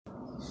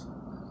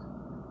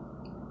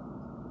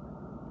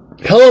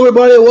Hello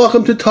everybody,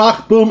 welcome to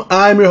Talk Boom.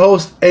 I'm your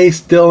host,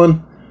 Ace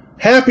Dillon.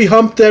 Happy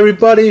hump day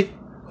everybody.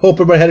 Hope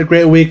everybody had a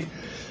great week.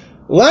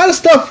 A lot of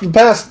stuff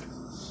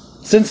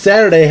since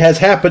Saturday has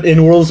happened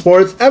in world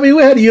sports. I mean,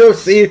 we had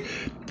UFC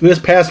this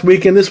past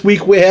weekend. This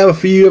week we have a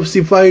few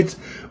UFC fights.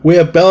 We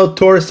have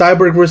Bellator,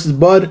 Cyborg versus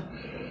Bud.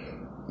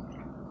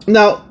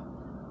 Now,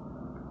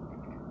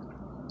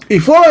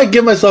 before I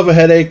give myself a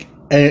headache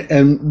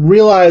and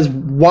realize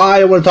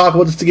why I want to talk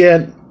about this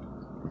again,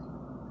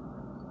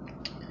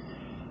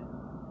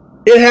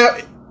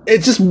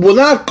 it just will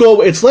not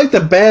go. It's like the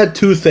bad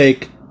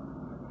toothache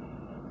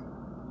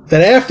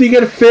that after you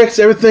get it fixed,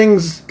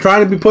 everything's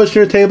trying to be pushed to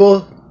your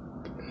table.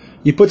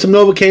 You put some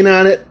Novocaine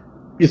on it,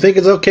 you think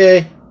it's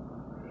okay,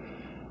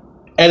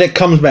 and it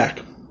comes back.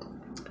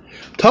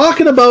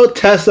 Talking about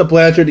Tessa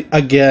Blanchard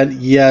again,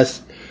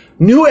 yes.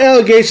 New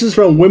allegations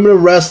from Women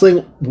of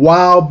Wrestling,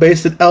 WOW,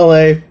 based in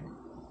LA,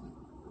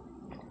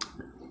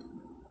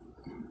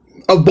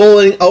 of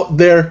bullying out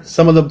there.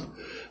 Some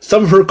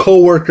of her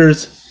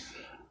co-workers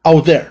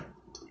out there.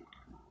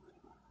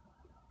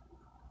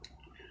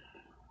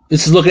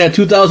 This is looking at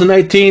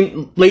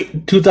 2019,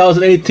 late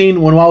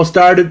 2018, when WOW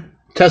started.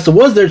 Tessa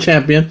was their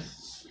champion.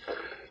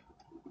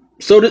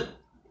 And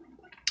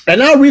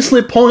now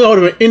recently pulling out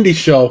of an indie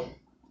show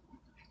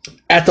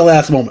at the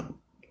last moment.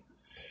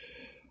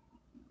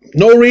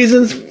 No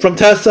reasons from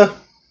Tessa.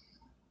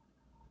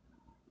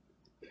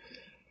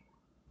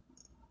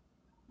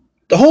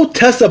 The whole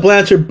Tessa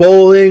Blanchard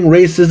bullying,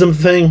 racism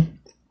thing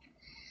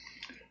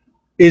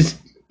is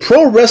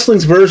pro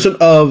wrestling's version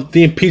of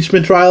the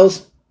impeachment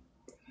trials.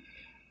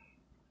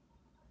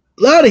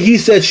 A lot of he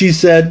said, she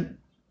said.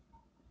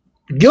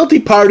 Guilty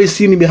parties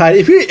seem to be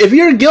hiding. If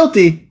you're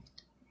guilty,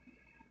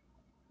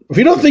 if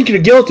you don't think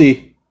you're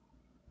guilty,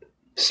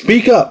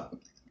 speak up.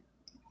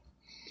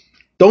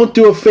 Don't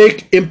do a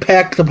fake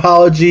Impact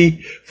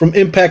apology from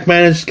Impact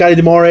manager Scotty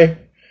D'Amore.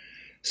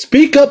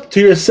 Speak up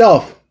to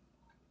yourself.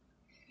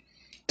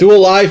 Do a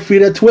live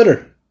feed at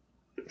Twitter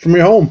from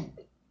your home.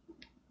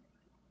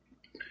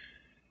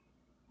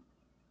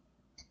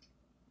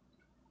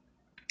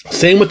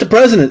 Same with the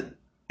president.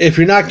 If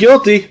you're not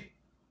guilty,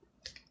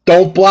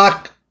 don't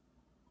block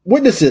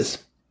witnesses.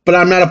 But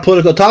I'm not a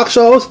political talk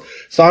show,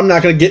 so I'm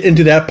not going to get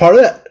into that part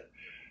of it.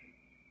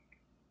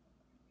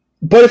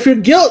 But if you're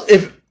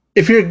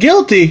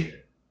guilty,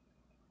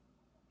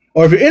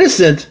 or if you're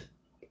innocent,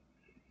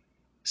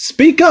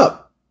 speak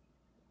up.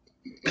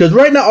 Because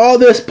right now, all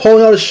this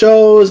pulling out of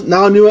shows,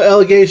 now new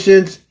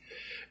allegations,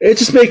 it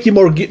just makes you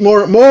more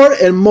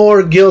and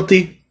more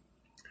guilty,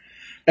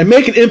 and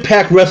making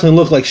Impact Wrestling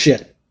look like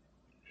shit.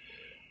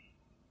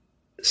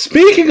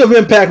 Speaking of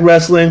Impact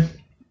Wrestling,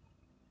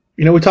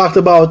 we talked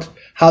about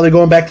how they're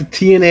going back to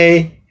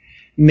TNA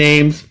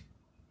names.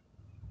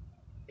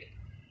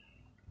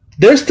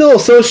 They're still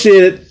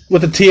associated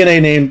with the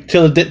TNA name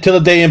till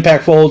the day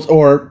Impact folds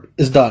or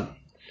is done.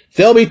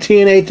 They'll be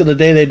TNA till the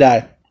day they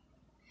die.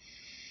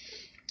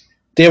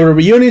 They have a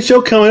reunion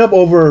show coming up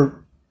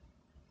over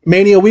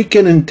Mania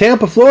weekend in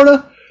Tampa,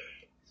 Florida.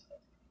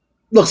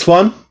 Looks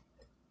fun.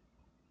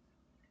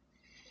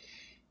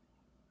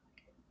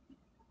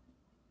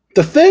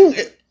 The thing,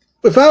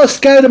 if I was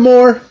Sky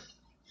D'Amore,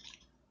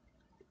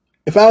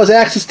 if I was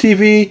Access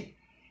TV,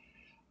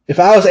 if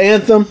I was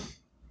Anthem,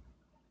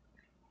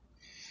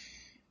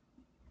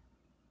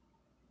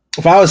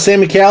 if I was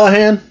Sami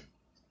Callihan,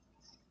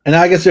 and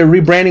I guess they're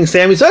rebranding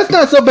Sami, so that's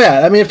not so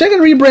bad. I mean, if they're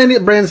going to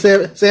brand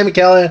Sami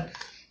Callihan,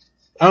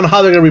 I don't know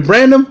how they're going to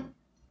rebrand him.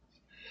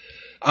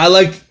 I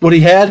like what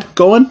he had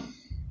going.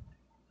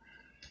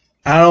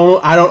 I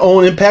don't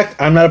own Impact.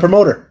 I'm not a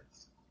promoter.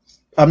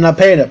 I'm not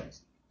paying him.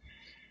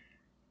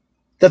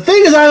 The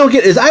thing is I don't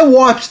get is I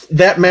watched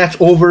that match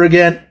over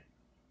again,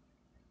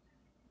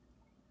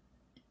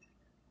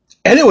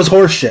 and it was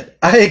horseshit.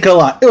 I ain't gonna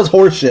lie. It was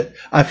horseshit.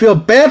 I feel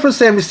bad for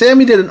Sami.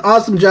 Sami did an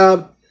awesome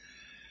job.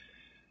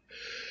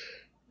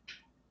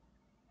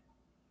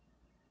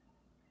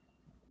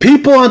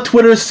 People on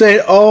Twitter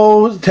say,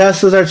 oh,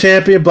 Tessa's our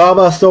champion, blah,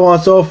 blah, so on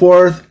and so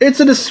forth. It's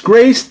a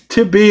disgrace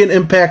to be in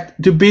Impact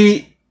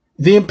right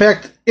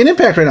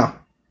now.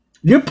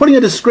 You're putting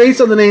a disgrace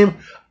on the name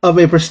of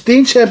a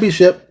pristine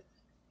championship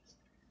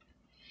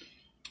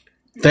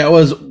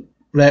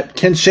that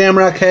Ken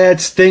Shamrock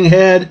had, Sting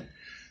had,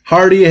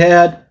 Hardy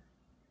had.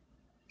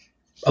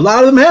 A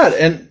lot of them had,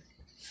 and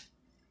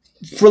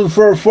for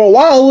a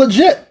while,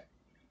 legit.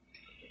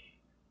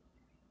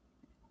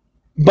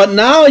 But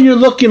now you're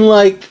looking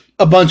like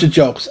a bunch of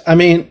jokes. I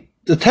mean,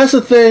 the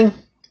Tessa thing.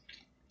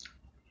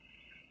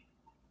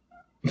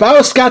 If I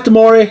was Scott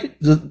D'Amore,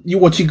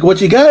 what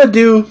you gotta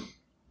do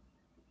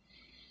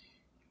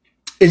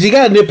is you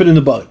gotta nip it in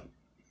the bud.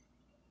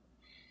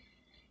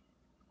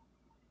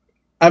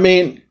 I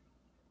mean,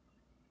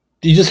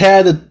 you just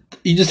had a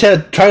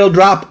title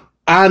drop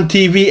on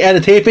TV at a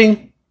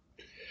taping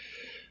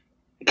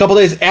a couple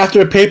days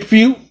after a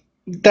pay-per-view.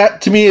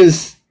 That to me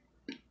is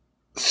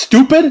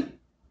stupid.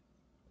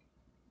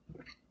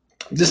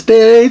 This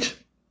day and age,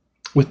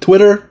 with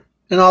Twitter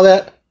and all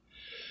that.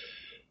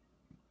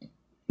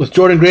 with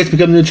Jordan Grace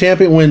becoming the new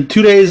champion when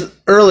 2 days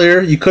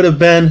earlier you could have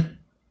been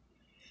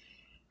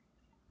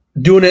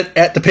doing it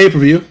at the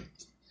pay-per-view.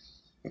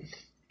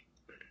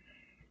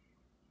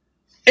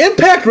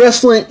 Impact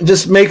Wrestling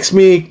just makes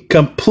me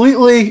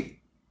completely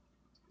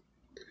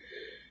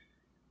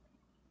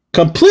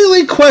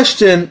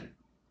question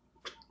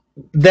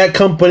that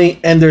company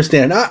and their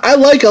stand. I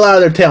like a lot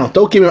of their talent.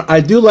 Don't get me wrong.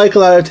 I do like a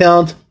lot of their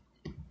talent.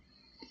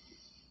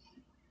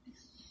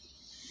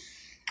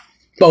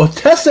 But with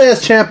Tessa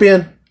as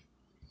champion,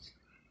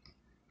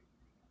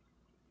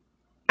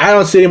 I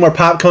don't see any more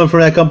pop coming from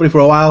that company for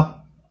a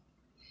while.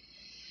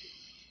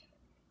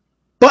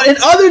 But in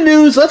other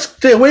news, let's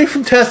stay away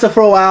from Tessa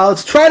for a while.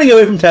 Let's try to get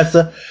away from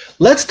Tessa.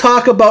 Let's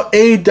talk about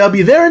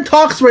AEW. They're in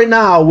talks right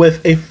now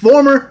with a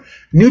former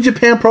New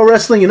Japan Pro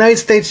Wrestling United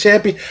States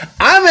champion.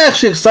 I'm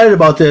actually excited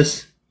about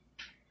this.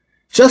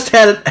 Just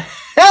had a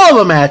hell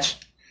of a match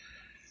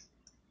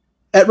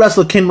at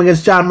Wrestle Kingdom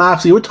against Jon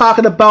Moxley. We're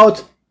talking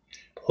about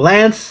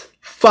Lance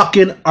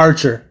fucking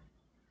Archer.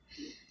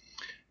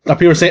 Now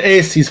people are saying,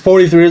 Ace, he's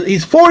 43.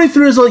 He's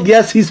 43 years old.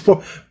 Yes,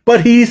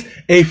 but he's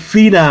a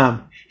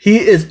phenom. He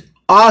is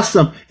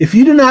awesome. If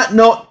you do not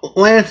know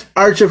Lance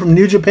Archer from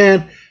New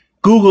Japan,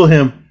 Google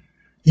him,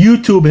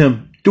 YouTube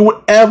him, do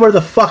whatever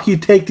the fuck you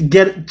take to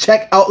get it.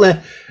 Check out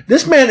Lance.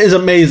 This man is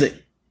amazing.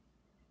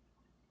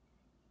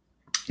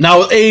 Now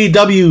with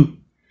AEW,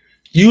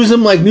 use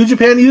him like New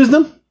Japan used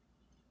him,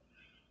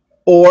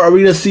 or are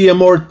we going to see a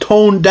more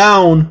toned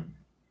down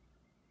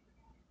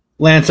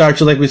Lance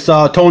Archer like we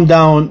saw toned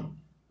down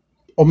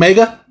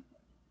Omega?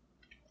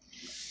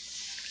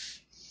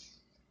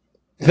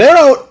 They're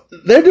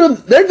doing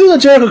the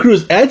Jericho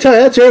Cruise. I tell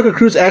you, that Jericho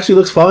Cruise actually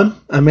looks fun.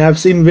 I mean, I've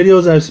seen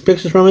videos, I've seen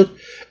pictures from it.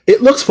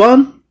 It looks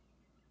fun.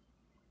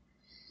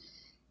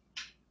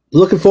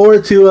 Looking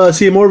forward to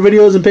seeing more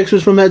videos and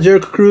pictures from that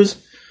Jericho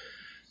Cruise.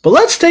 But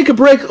let's take a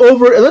break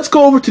over, and let's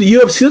go over to the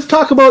UFC. Let's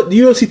talk about the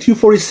UFC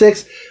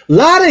 246. A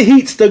lot of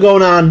heat still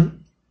going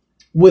on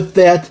with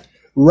that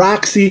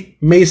Roxy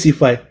Macy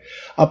fight.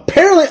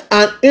 Apparently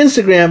on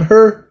Instagram,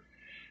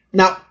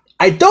 now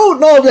I don't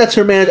know if that's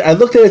her manager. I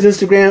looked at his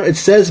Instagram. It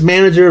says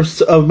manager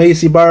of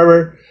Macy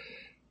Barber.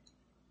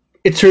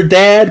 It's her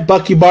dad,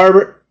 Bucky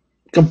Barber,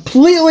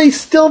 completely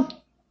still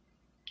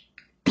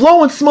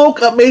blowing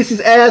smoke up Macy's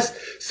ass,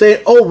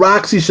 saying, "Oh,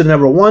 Roxy should have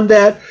never won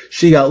that.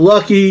 She got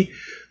lucky.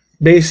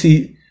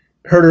 Macy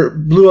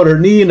blew out her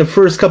knee in the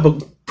first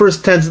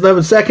 10,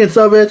 11 seconds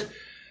of it."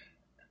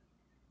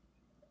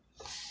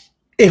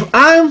 If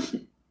I'm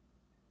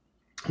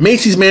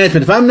Macy's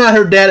management, if I'm not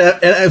her dad,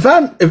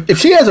 and if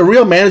she has a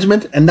real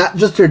management and not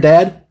just her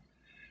dad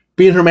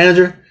being her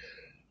manager,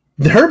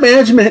 her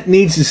management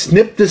needs to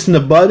snip this in the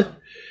bud,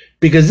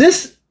 because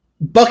this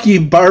Bucky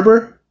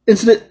Barber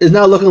incident is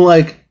now looking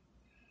like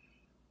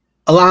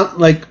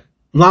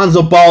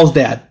Lonzo Ball's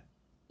dad.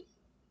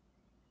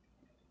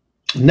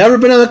 Never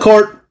been on the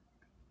court,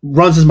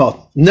 runs his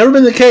mouth. Never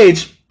been in the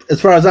cage, as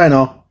far as I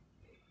know,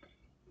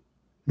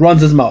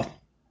 runs his mouth.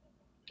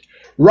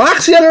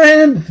 Roxy, on the other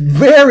hand,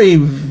 very,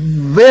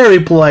 very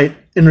polite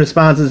in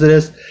responses to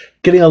this,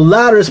 getting a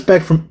lot of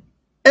respect from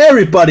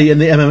everybody in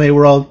the MMA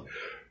world.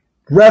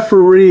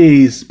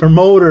 Referees,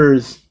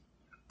 promoters,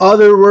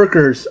 other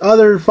workers,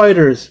 other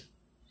fighters.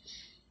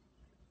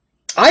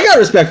 I got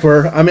respect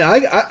for her. I mean,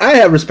 I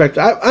have respect.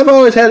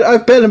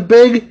 I've been a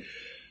big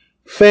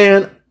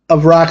fan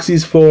of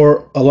Roxy's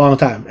for a long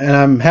time, and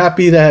I'm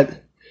happy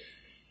that,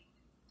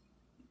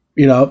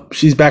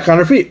 she's back on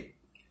her feet.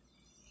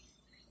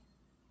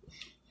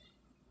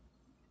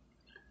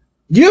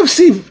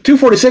 UFC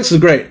 246 is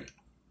great.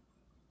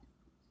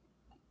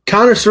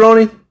 Conor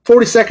Cerrone,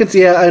 40 seconds,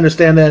 yeah, I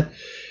understand that.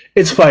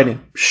 It's fighting.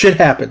 Shit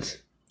happens.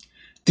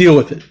 Deal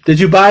with it.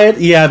 Did you buy it?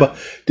 Yeah, but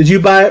did you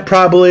buy it?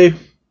 Probably.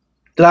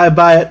 Did I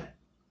buy it?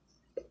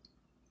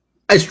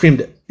 I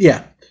streamed it.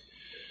 Yeah.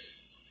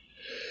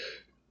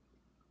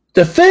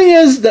 The thing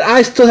is that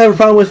I still have a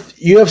problem with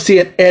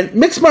UFC and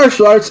mixed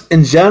martial arts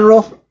in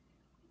general,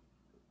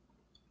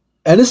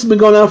 and this has been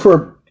going on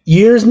for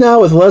years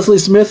now with Leslie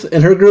Smith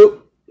and her group,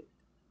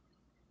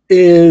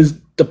 is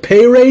the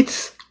pay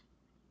rates,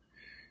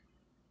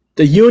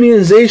 the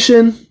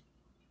unionization,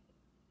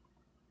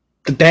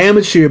 the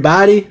damage to your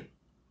body,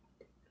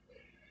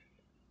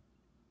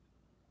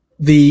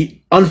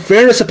 the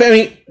unfairness of,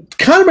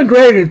 Conor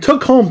McGregor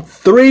took home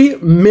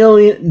 $3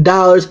 million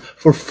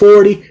for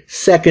 40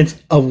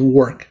 seconds of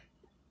work.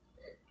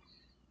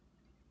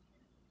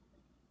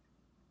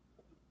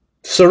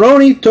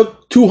 Cerrone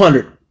took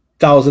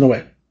 $200,000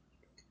 away.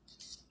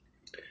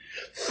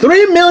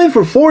 $3 million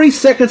for 40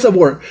 seconds of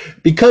work.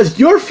 Because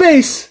your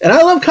face, and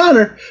I love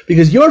Conor,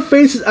 because your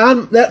face is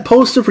on that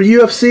poster for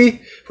UFC,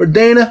 for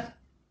Dana,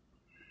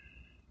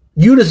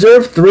 you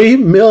deserve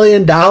 $3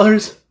 million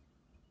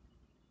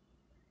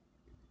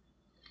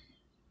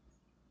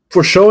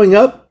for showing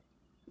up,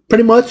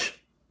 pretty much.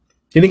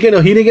 He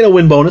didn't get a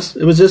win bonus.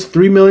 It was just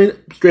 $3 million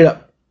straight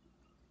up.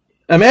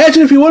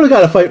 Imagine if he would have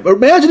got a fight, or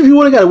imagine if he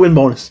would have got a win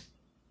bonus.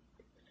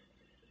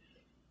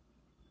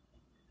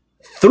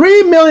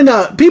 $3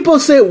 million. People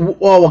say, "Oh,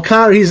 well,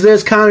 Conor, he's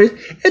this, Conor."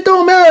 It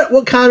don't matter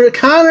what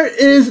Conor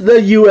is the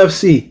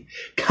UFC.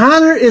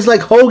 Conor is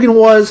like Hogan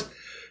was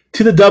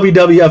to the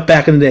WWF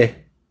back in the day.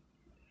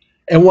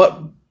 And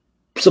what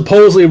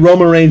supposedly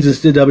Roman Reigns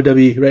is to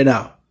WWE right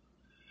now.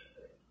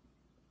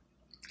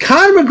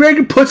 Conor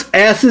McGregor puts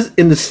asses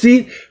in the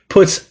seat,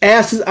 puts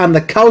asses on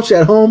the couch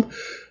at home,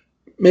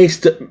 makes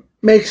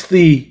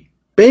the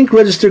bank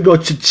register go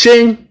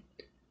cha-ching.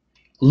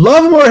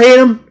 Love him or hate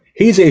him,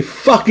 he's a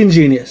fucking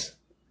genius.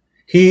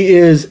 He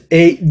is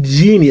a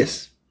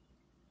genius.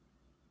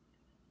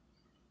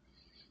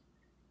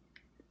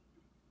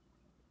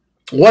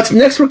 What's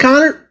next for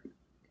Conor?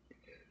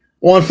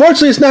 Well,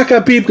 unfortunately, it's not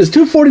Khabib because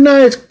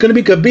 249 is going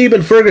to be Khabib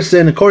and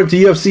Ferguson, according to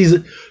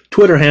UFC's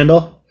Twitter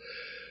handle.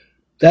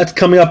 That's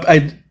coming up.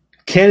 I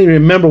can't even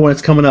remember when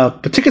it's coming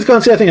up. But tickets going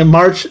to see, I think, in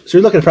March. So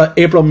you're looking at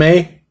April,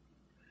 May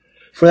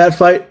for that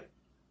fight.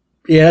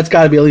 Yeah, that's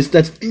got to be at least,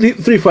 that's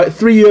three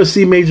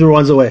UFC major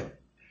ones away.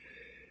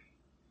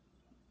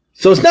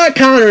 So it's not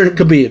Conor and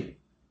Khabib.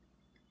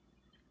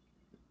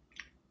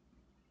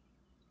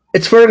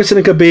 It's Ferguson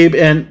and Khabib.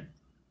 And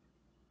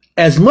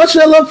as much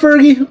as I love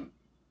Fergie,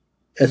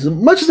 as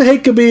much as I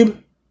hate Khabib,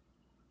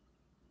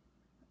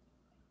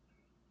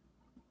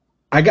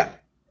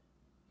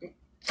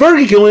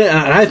 Fergie can win it,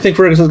 and I think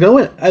Ferguson's going to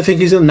win it. I think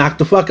he's going to knock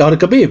the fuck out of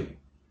Khabib.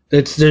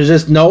 There's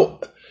just no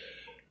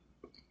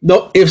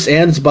ifs,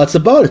 ands, buts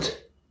about it.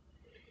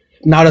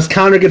 Now, does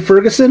Conor get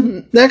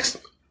Ferguson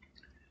next?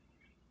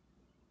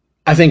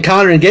 I think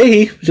Conor and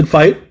Gahey should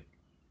fight.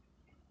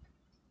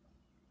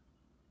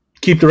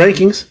 Keep the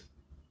rankings.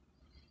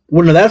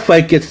 Winner of that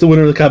fight gets the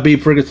winner of the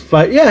Khabib-Ferguson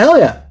fight. Yeah, hell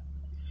yeah.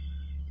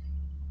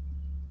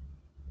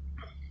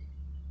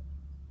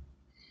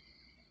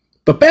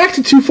 But back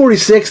to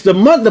 246,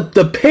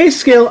 the pay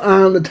scale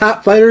on the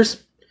top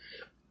fighters,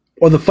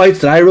 or the fights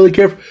that I really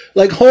care for,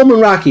 like Holm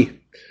and Rocky.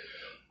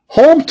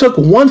 Holm took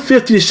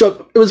 $150 to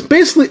show. It was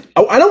basically,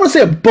 I don't want to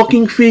say a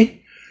booking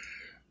fee,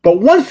 but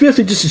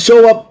 $150 just to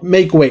show up,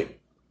 make weight.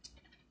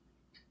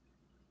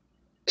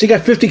 She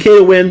got $50K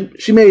to win.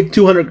 She made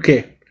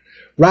 $200K.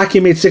 Rocky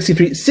made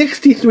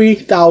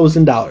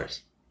 $63,000.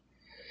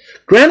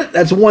 Granted,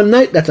 that's one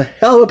night. That's a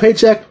hell of a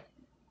paycheck.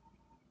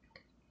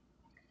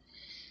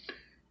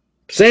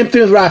 Same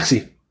thing with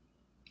Roxy.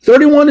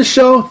 31 to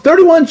show,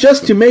 31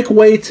 just to make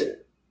weight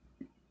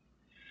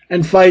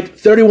and fight.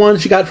 31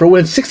 she got for a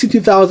win,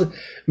 $62,000.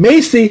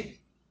 Macy,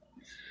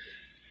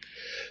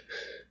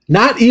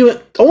 not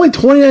even, only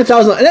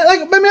 $29,000.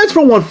 Like, I mean, that's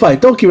for one fight.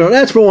 Don't get me wrong,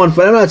 that's for one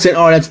fight. I'm not saying,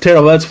 oh, that's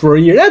terrible, that's for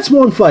a year. That's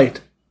one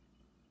fight.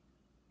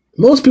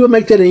 Most people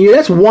make that in a year.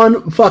 That's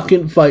one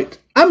fucking fight.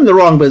 I'm in the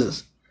wrong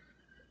business.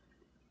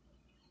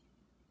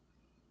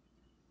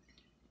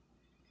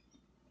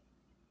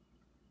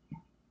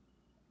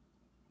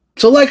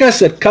 So like I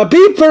said,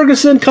 Khabib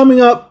Ferguson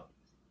coming up.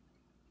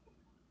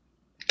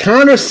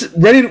 Conor's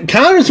ready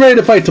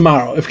to fight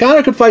tomorrow. If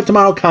Conor could fight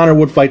tomorrow, Conor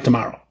would fight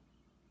tomorrow.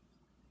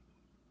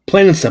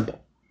 Plain and simple.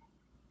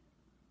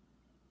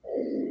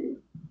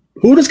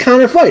 Who does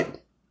Conor fight?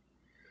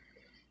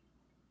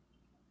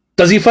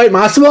 Does he fight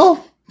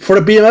Masvidal for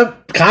the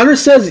BMF? Conor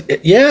says,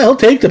 yeah, he'll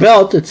take the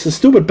belt. It's a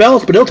stupid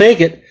belt, but he'll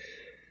take it.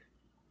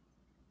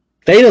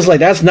 Dana's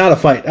like, that's not a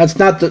fight. That's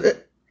not the...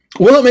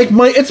 Will it make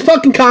money? It's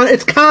fucking Conor.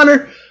 It's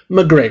Conor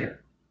McGregor.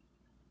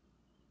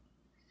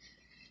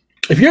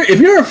 If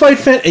you're a fight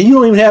fan and you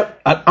don't even have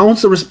an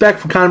ounce of respect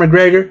for Conor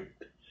McGregor,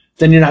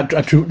 then you're not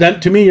a true. Then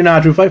to me, you're not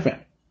a true fight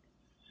fan.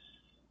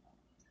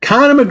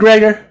 Conor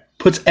McGregor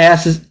puts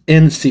asses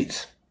in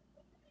seats.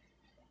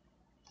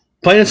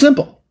 Plain and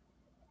simple.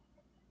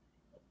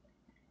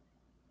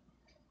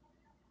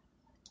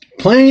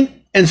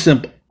 Plain and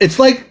simple. It's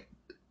like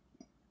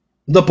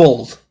the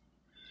Bulls.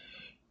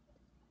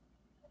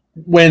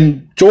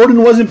 When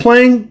Jordan wasn't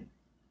playing,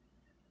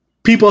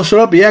 people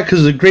showed up, yeah,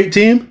 because it's a great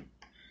team.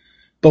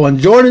 But when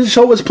Jordan's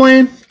show was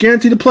playing,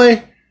 guaranteed to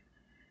play,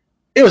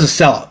 it was a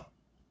sellout.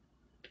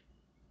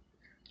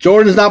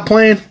 Jordan's not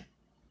playing,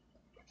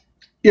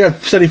 you're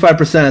at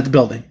 75% at the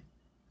building.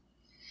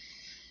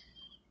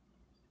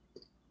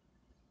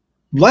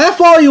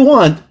 Laugh all you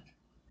want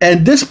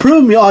and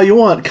disprove me all you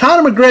want.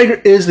 Conor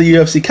McGregor is the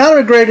UFC.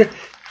 Conor McGregor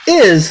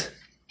is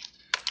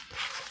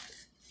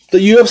the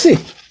UFC.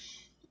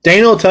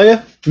 Dana will tell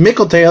you. Mick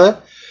will tell you.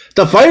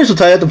 The fighters will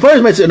tell you. The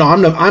fighters might say, "No,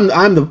 I'm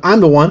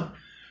the one."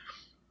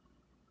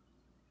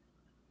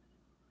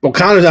 Well,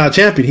 Conor's not a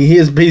champion. He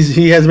hasn't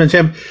been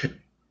champion.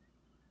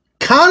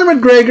 Conor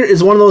McGregor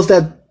is one of those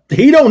that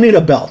he don't need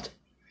a belt.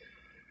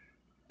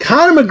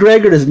 Conor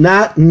McGregor does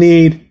not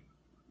need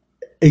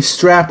a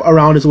strap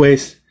around his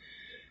waist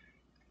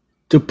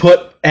to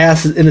put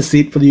asses in a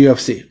seat for the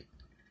UFC.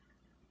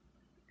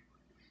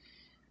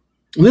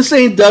 This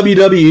ain't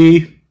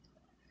WWE,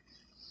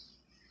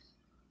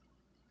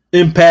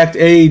 Impact,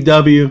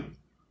 AEW,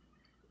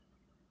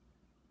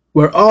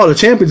 where, oh, the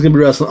champion's going to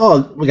be wrestling.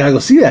 Oh, we got to go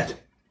see that.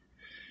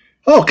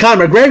 Oh,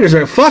 Conor McGregor's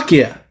there. Fuck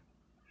yeah.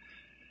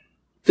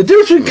 The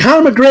difference between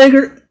Conor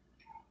McGregor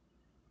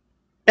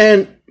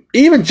and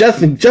even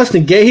Justin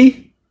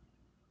Gaethje,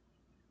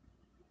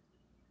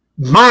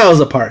 miles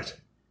apart.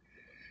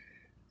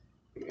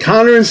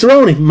 Conor and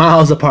Cerrone,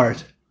 miles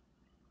apart.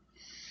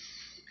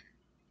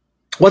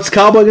 What's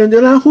Cowboy gonna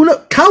do now? Who knows?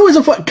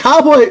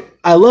 Cowboy.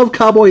 I love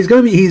Cowboy. He's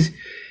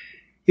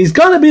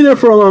gonna be there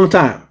for a long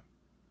time.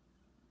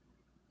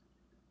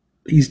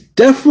 He's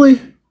definitely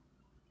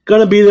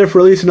gonna be there for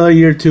at least another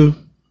year or two.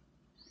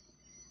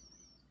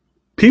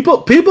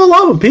 People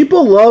love him.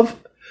 People love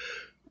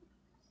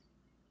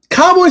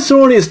Cowboy.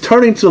 Cerrone is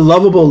turning to a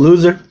lovable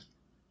loser.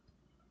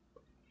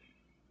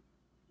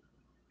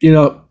 You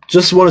know,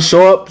 just want to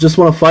show up, just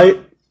want to fight,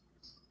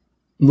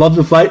 love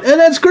to fight, and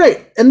that's great.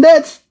 And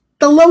that's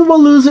the lovable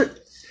loser.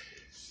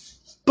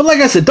 But like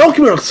I said, don't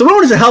get me wrong,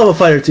 Cerrone is a hell of a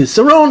fighter too.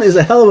 Cerrone is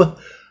a hell of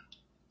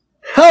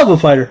a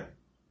fighter.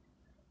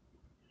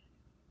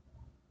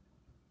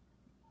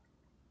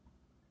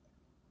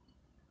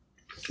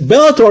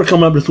 Bellator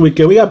coming up this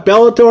weekend. We got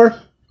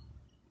Bellator.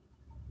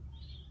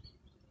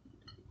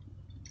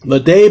 The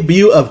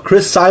debut of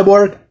Chris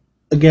Cyborg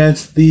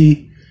against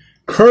the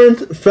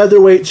current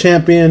featherweight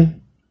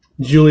champion,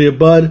 Julia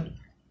Budd.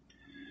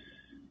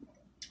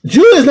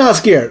 Julia's not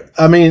scared.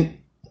 I mean,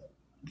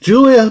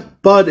 Julia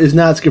Budd is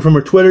not scared from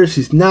her Twitter.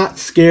 She's not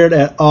scared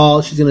at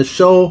all. She's going to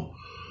show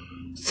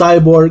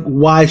Cyborg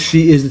why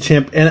she is the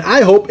champ. And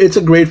I hope it's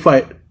a great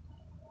fight.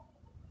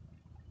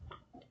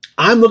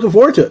 I'm looking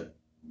forward to it.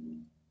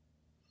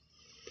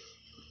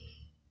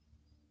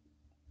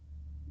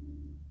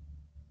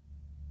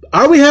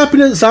 Are we happy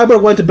that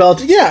Cyborg went to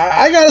Bellator? Yeah,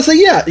 I gotta say,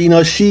 yeah. You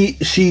know,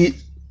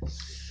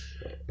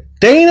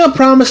 Dana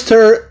promised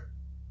her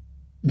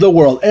the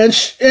world, and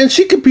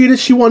she competed.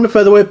 She won the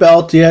featherweight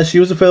belt. Yeah,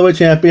 she was a featherweight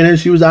champion, and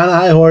she was on a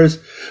high horse.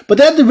 But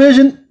that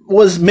division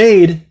was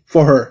made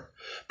for her.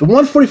 The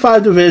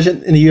 145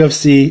 division in the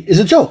UFC is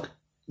a joke.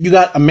 You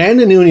got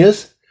Amanda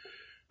Nunes,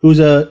 who's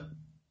a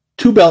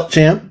 2-belt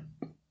champ,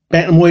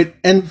 bantamweight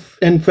and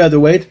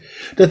featherweight.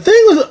 The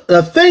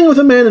thing with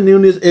Amanda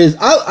Nunes is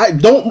I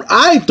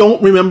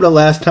don't remember the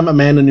last time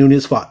Amanda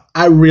Nunes fought.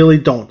 I really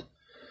don't.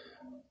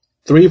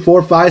 3,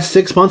 4, 5,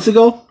 6 months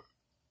ago.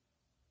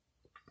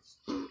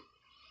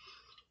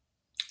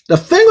 The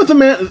thing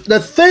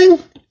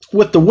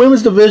with the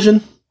women's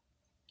division,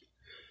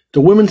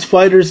 the women's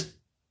fighters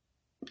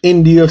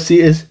in the UFC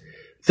is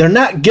they're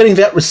not getting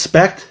that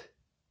respect.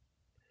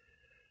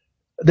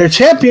 They're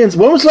champions.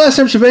 When was the last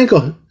time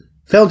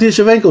Valentina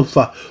Shevchenko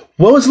fought?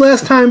 When was the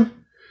last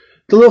time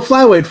the little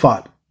flyweight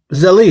fought?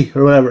 Zeli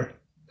or whatever.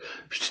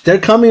 They're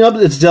coming up.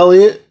 It's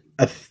Zeli.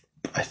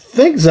 I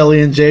think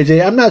Zeli and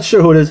JJ. I'm not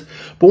sure who it is.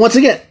 But once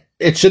again,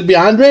 it should be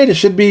Andre. It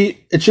should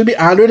be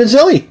Andre and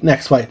Zeli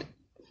next fight.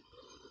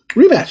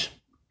 Rematch.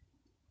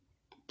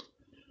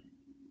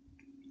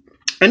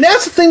 And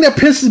that's the thing that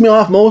pisses me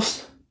off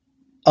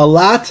a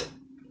lot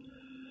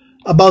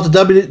about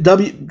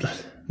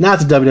the not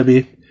the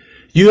WWE,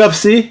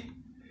 UFC,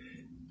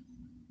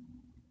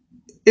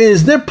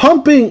 is they're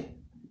pumping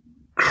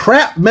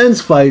crap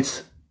men's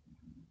fights,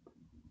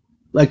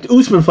 like the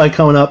Usman fight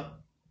coming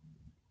up,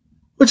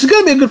 which is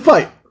going to be a good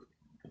fight.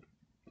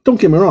 Don't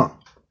get me wrong.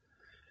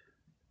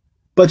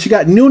 But you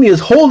got Nunes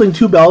holding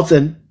 2 belts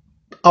and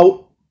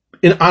out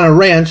on a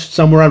ranch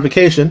somewhere on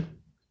vacation.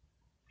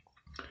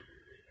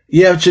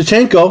 You have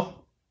Shevchenko,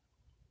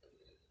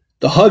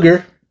 the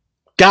hugger.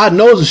 God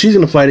knows if she's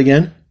going to fight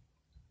again.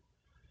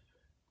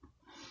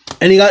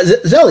 And you got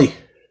Zeli.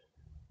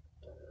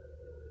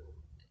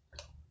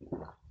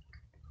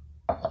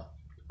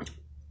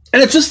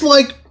 And it's just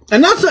like,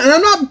 and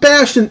I'm not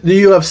bashing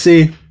the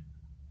UFC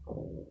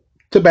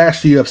to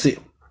bash the UFC.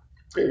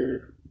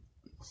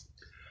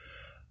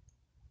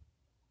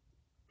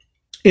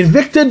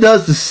 Invicta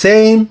does the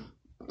same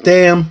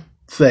damn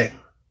thing.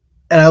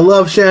 And I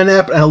love Shannon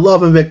Knapp and I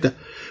love Invicta.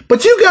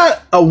 But you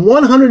got a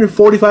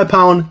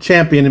 145-pound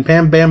champion in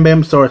Bam Bam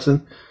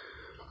Sorensen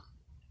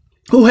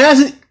who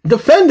hasn't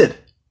defended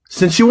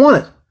since she won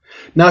it.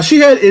 Now, she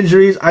had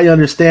injuries. I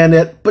understand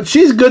that. But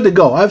she's good to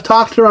go. I've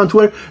talked to her on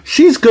Twitter.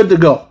 She's good to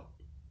go.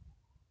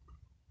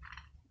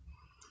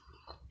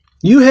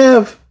 You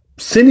have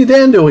Cindy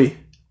Dandui,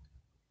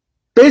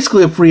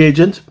 basically a free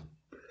agent.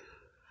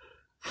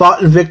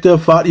 Fought Invicta,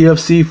 fought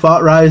UFC,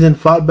 fought Ryzen,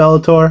 fought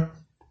Bellator.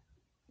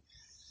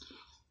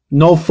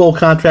 No full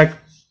contract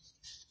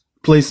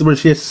places where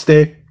she has to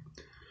stay.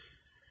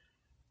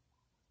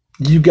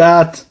 You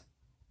got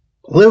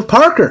Liv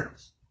Parker,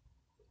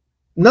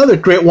 another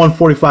great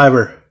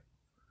 145er,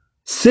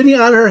 sitting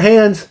on her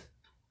hands,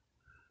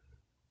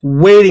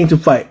 waiting to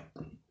fight.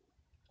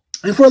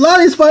 And for a lot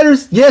of these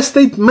fighters, yes,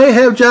 they may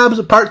have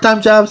jobs,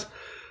 part-time jobs,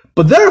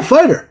 but they're a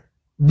fighter.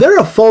 They're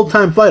a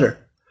full-time fighter.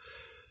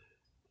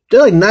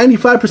 They're like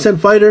 95%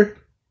 fighter,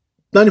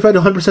 95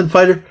 to 100%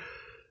 fighter,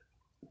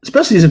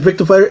 especially as a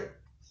Invicta fighter,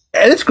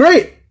 and it's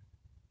great.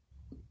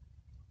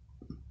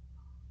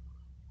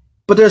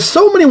 But there's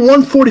so many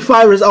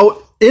 145ers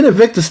out in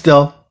Invicta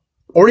still,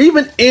 or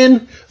even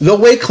in the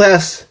weight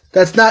class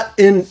that's not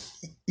in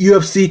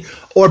UFC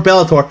or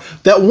Bellator,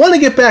 that want to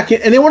get back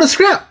in and they want to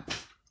scrap.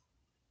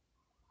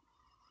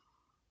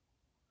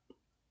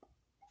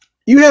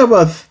 You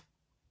have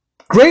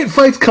great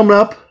fights coming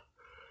up.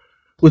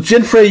 with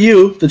Jinfrey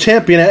Yu, the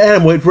champion at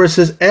atomweight,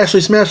 versus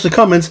Ashley Smashley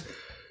Cummins,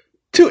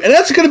 too. And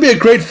that's going to be a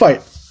great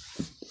fight.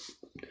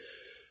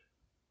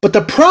 But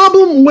the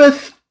problem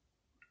with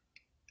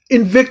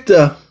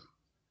INVICTA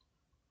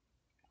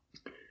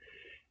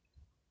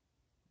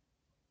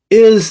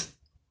is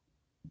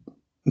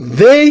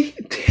they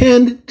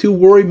tend to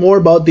worry more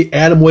about the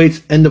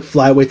atomweights and the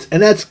flyweights,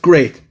 and that's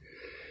great.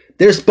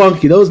 They're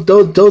spunky. Those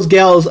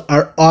gals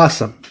are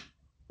awesome.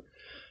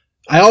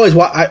 I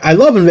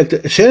love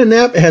INVICTA. Shannon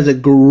Knapp has a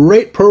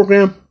great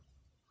program.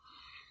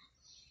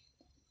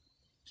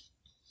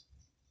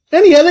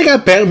 And yeah, they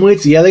got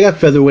bantamweights. Yeah, they got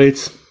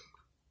featherweights.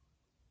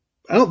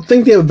 I don't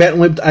think they have a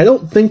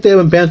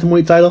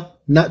bantamweight title.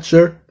 Not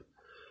sure.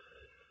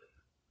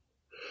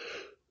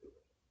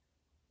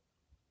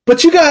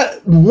 But you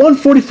got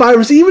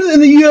 145ers. Even in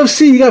the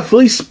UFC, you got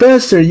Felice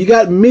Spencer. You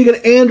got Megan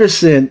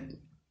Anderson.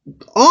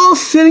 All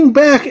sitting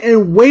back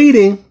and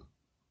waiting.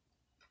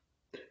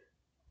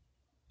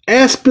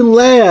 Aspen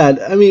Ladd,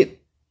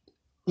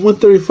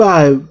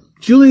 135.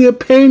 Julia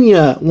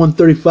Pena,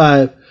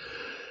 135.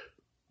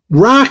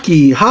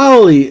 Rocky,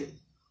 Holly.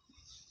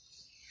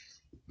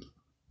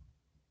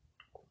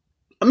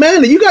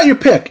 Amanda, you got your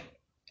pick.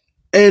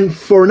 And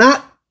for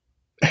not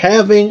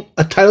having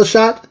a title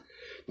shot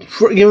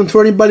given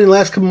for anybody in the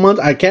last couple months,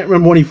 I can't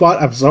remember when he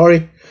fought. I'm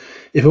sorry.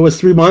 If it was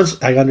 3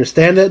 months, I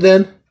understand that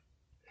then.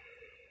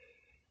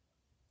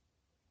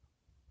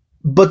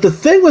 But the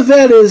thing with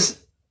that is,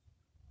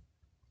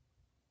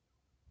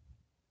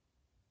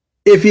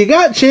 if you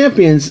got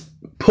champions,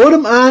 put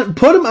them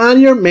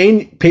on your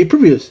main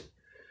pay-per-views.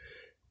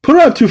 Put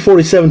it on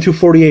 247,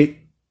 248,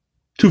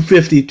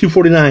 250,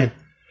 249.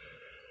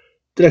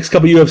 The next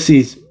couple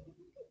UFCs.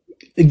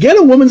 Get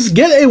a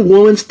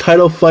woman's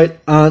title fight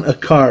on a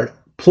card,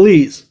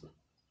 please.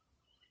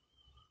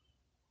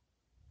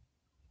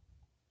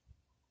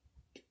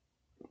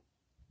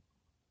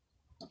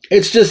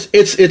 It's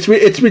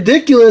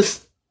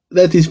ridiculous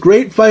that these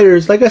great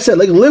fighters, like I said,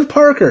 like Liv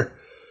Parker,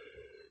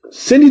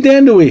 Cindy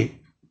Dandui,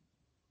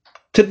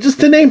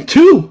 to name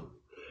two,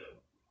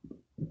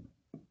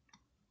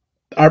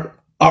 are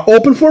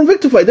open for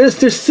INVICTA fight. They're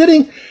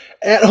sitting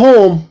at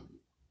home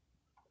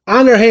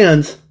on their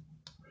hands,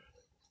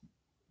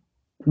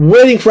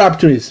 waiting for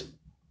opportunities.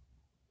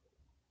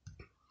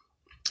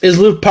 Is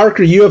Liv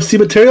Parker UFC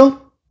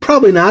material?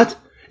 Probably not.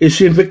 Is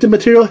she INVICTA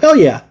material? Hell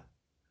yeah.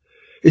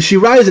 Is she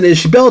Rising? Is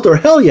she Bellator?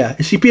 Hell yeah.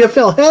 Is she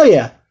PFL? Hell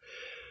yeah.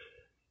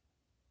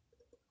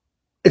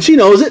 And she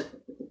knows it.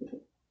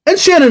 And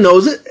Shannon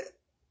knows it.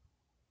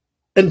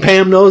 And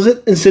Pam knows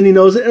it. And Cindy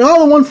knows it. And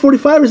all the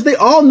 145ers, they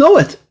all know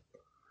it.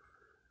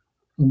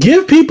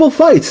 Give people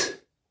fights.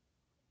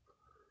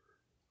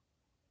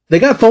 They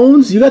got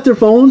phones. You got their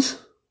phones.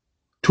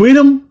 Tweet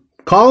them.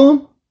 Call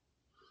them.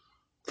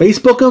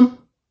 Facebook them.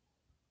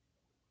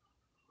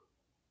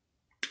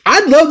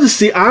 I'd love to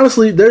see,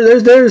 honestly,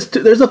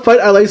 there's a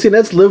fight I like seeing.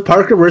 That's Liv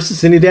Parker versus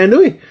Cindy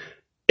Dandui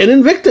in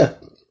INVICTA.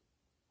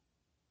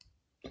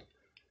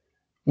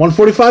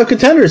 145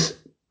 contenders.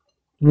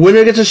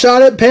 Winner gets a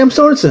shot at Pam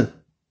Sorensen.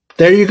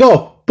 There you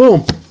go.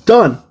 Boom.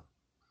 Done.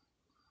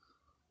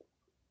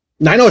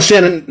 Now, I know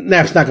Shannon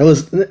Knapp's not going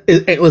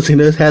to ain't listening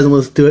to this, hasn't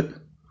listened to it.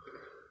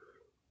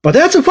 But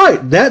that's a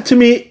fight. That, to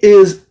me,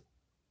 is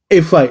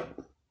a fight.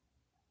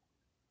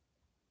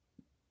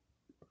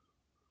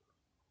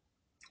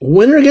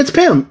 Winner gets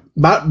Pam.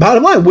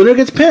 Bottom line, winner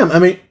gets Pam.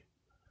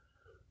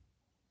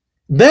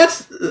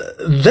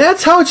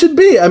 That's how it should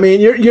be.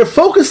 You're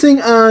focusing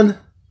on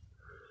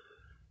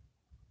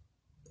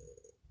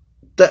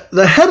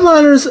the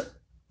headliners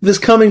this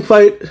coming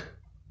fight.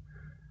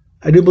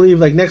 I do believe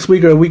like next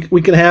week or a week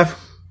and a half.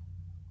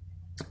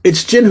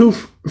 It's Jinhoo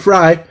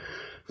Fry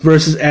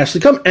versus Ashley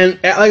Cummins. And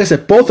like I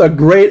said, both are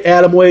great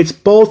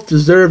atomweights. Both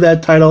deserve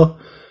that title.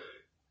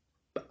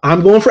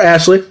 I'm going for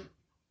Ashley.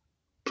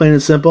 Plain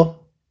and simple.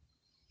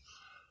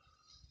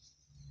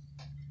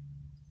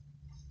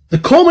 The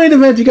co-main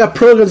event, you got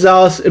Pearl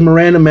Gonzalez and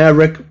Miranda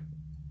Maverick.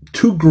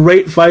 Two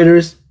great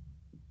fighters.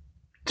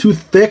 Two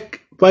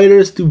thick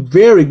fighters. Two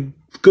very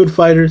good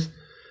fighters.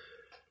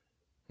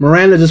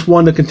 Miranda just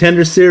won the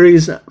Contender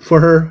Series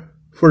for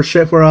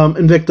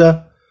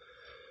INVICTA.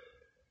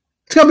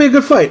 It's going to be a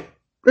good fight.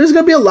 There's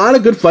going to be a lot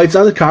of good fights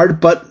on the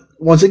card, but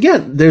once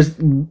again,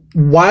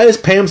 why is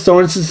Pam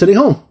Sorensen sitting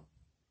home?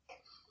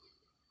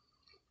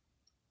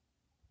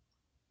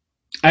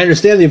 I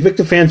understand the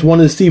INVICTA fans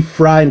wanted to see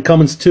Fry and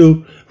Cummins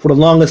too for the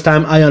longest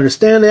time. I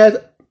understand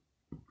that.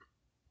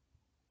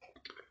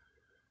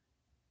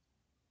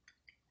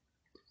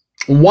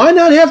 Why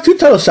not have two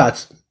title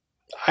shots?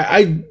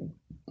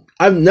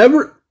 I've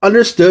never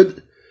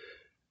understood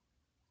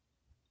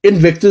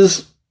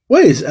INVICTA's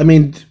ways. Or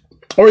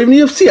even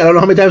UFC. I don't know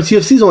how many times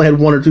UFC's only had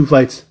one or two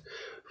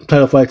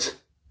title fights.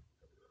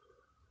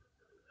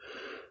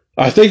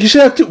 I think you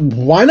should have two.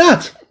 Why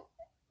not?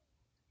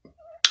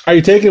 Are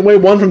you taking away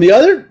one from the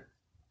other?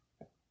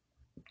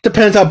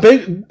 Depends how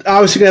big.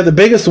 Obviously, you're going to have the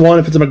biggest one.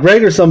 If it's a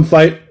McGregor some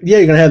fight, yeah,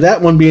 you're going to have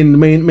that one being the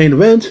main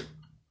event.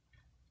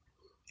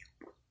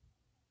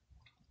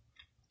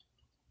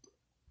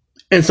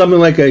 And something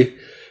like a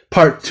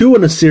part 2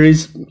 in a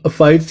series of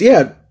fights,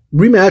 yeah,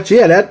 rematch,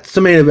 yeah, that's the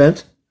main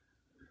event.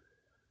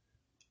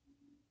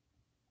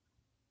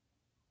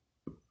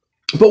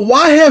 But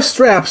why have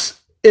straps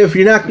if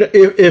you're not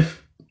if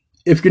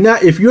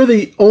you're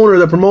the owner,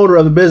 the promoter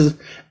of the business,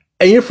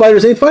 and your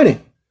fighters ain't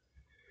fighting,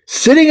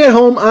 sitting at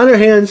home on their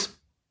hands,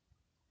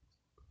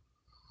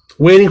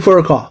 waiting for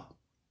a call?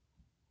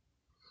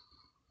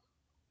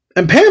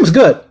 And Pam's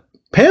good.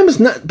 Pam is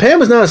not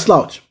a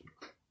slouch.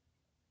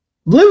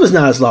 Liv is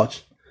not a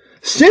slouch.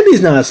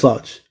 Cindy's not a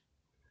slouch.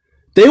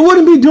 They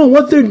wouldn't be doing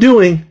what they're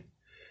doing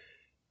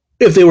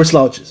if they were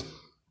slouches.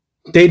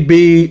 They'd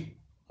be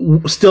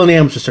still in the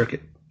amateur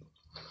circuit.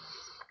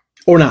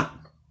 Or not.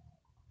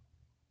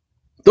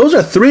 Those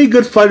are 3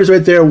 good fighters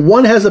right there.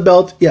 One has a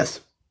belt, yes.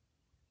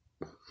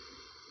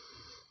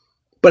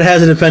 But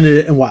hasn't defended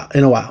it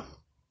in a while.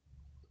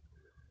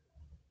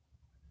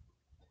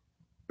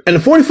 And the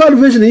 45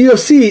 division in the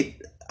UFC,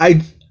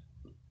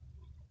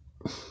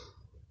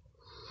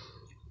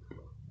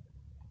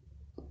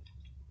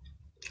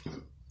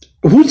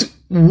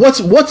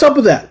 what's up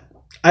with that?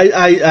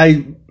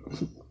 I'm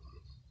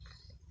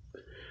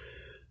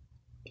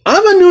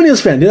a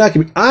Nunez fan.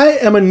 I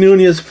am a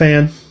Nunez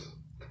fan.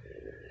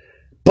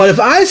 But if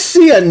I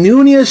see a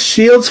Nunez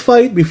Shields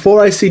fight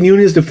before I see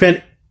Nunez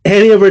defend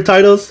any of her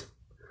titles,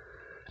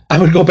 I'm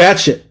going to go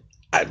batshit.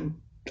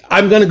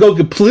 I'm going to go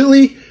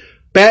completely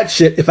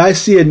batshit if I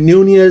see a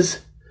Nunez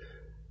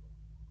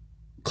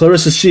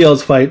Clarissa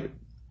Shields fight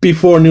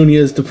before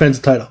Nunez defends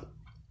the title.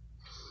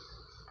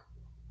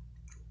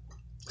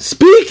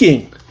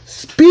 Speaking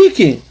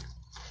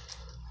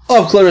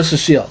of Clarissa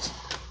Shields,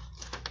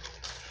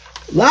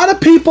 a lot of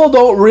people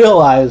don't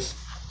realize,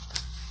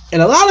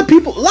 and a lot of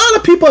people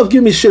have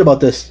given me shit about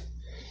this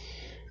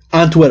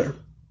on Twitter.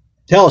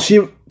 Hell,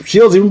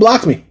 Shields even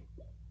blocked me.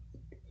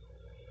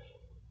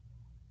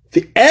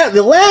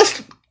 The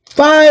last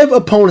 5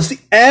 opponents, the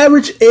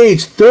average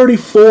age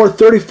 34,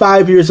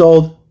 35 years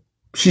old.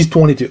 She's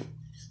 22.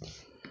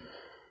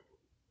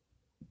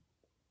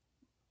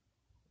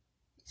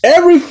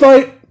 Every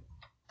fight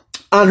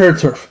on her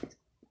turf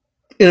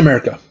in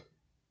America.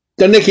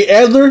 The Nikki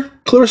Adler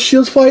Clarissa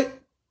Shields fight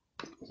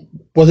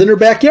was in her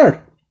backyard.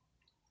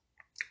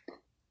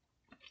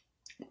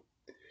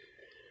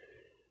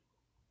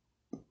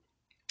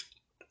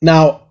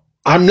 Now,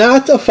 I'm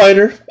not a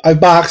fighter. I've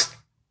boxed.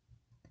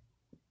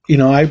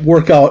 I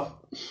work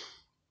out.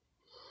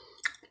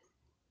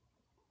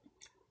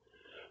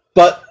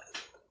 But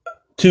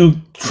to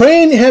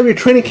have your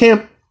training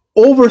camp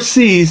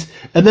overseas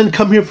and then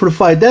come here for the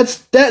fight,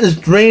 that is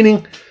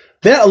draining.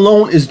 That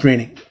alone is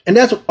draining. And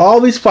that's what all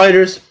these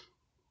fighters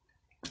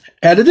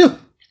had to do.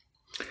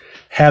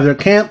 Have their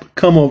camp,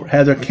 come over.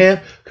 Have their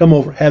camp, come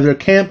over. Have their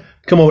camp,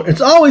 come over.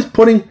 It's always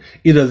putting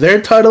either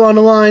their title on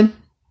the line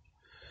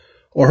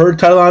or her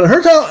title on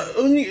her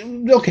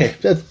title. Okay,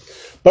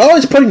 but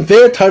always putting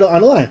their title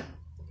on the line.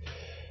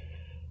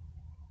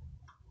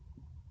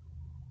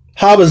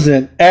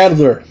 Hobson,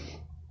 Adler,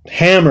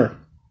 Hammer,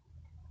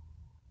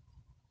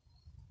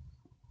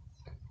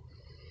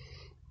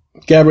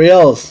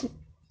 Gabrielle's.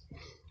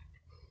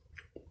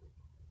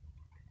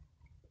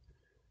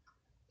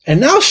 And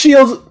now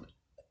Shields.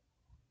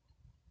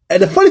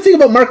 And the funny thing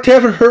about Mark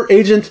Tafford, her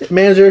agent,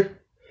 manager,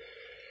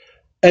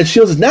 and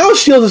Shields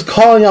is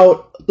calling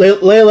out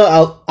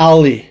Layla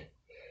Ali,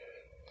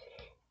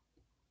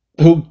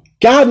 who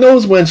God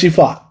knows when she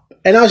fought.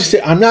 And now she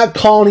said, I'm not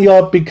calling you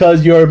up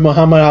because you're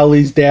Muhammad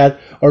Ali's dad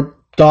or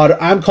daughter.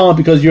 I'm calling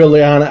because you're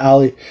Leona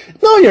Ali.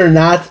 No, you're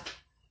not.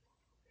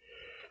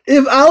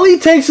 If Ali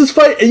takes this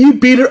fight and you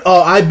beat her,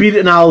 I beat it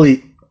in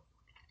Ali.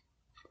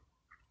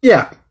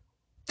 Yeah.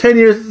 10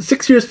 years,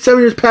 6 years, 7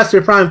 years past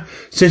her prime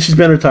since she's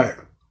been retired.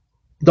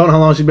 Don't know how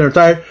long she's been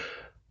retired,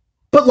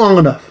 but long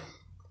enough.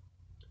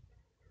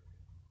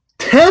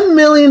 $10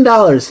 million,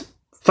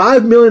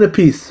 $5 million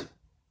apiece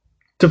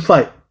to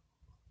fight.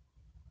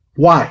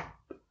 Why?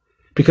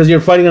 Because you're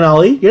fighting an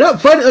Ali? You're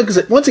not fighting, like I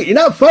said, once again, you're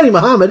not fighting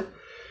Muhammad.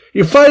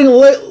 You're fighting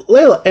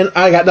Layla. And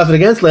I got nothing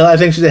against Layla. I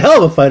think she's a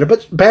hell of a fighter,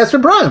 but past her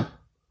prime.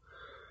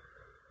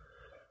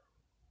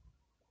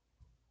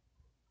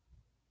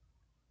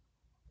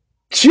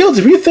 Shields,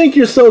 if you think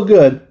you're so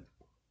good,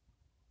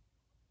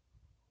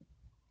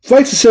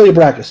 fight Cecilia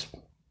Brækhus.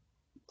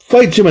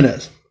 Fight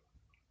Jimenez.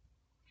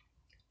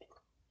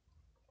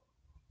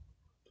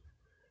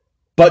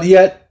 But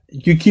yet,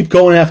 you keep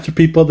going after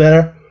people that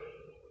are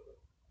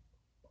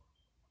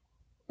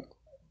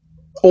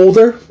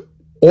older,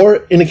 or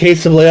in the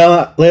case of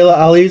Layla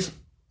Ali's,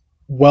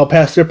 well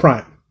past their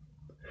prime.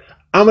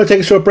 I'm going to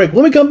take a short break.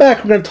 When we come back,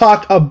 we're going to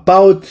talk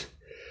about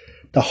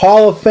the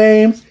Hall of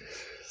Fame.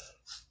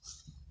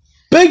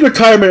 Big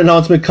retirement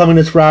announcement coming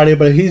this Friday,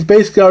 but he's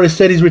basically already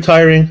said he's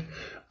retiring.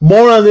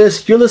 More on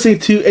this. You're listening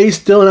to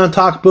Ace Dillon on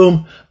Talk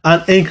Boom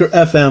on Anchor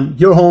FM,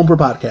 your home for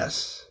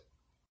podcasts.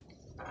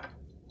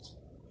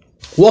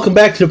 Welcome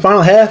back to the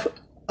final half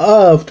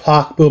of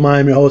Talk Boom.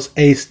 I'm your host,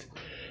 Ace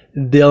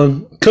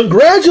Dillon.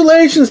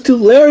 Congratulations to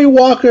Larry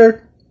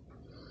Walker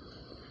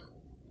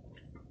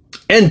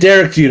and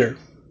Derek Jeter.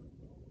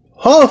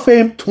 Hall of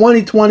Fame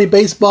 2020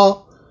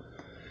 baseball.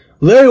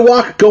 Larry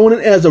Walker going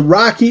in as a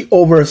Rocky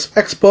over a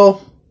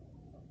Expo.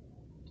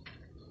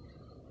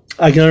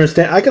 I can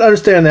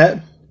understand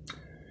that.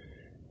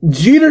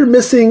 Jeter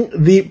missing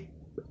the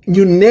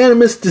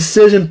unanimous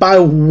decision by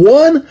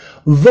one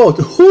vote.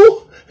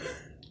 Who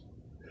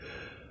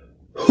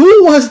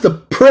was the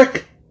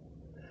prick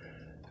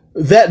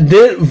that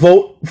didn't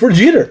vote for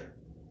Jeter?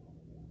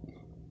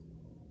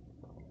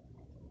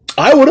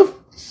 I would have.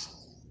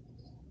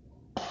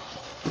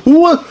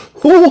 Who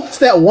was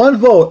that one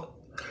vote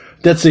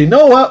that said, you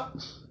know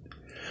what?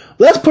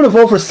 Let's put a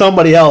vote for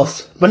somebody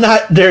else, but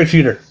not Derek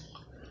Jeter.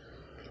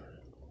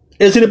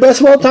 Is he the best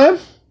of all time?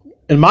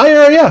 In my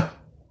area,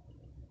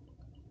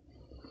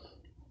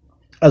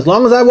 as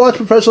long as I watch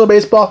professional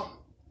baseball,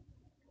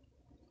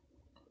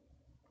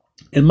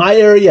 in my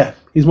area,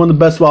 he's one of the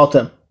best of all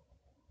time.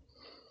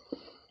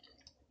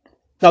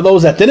 Now,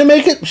 those that didn't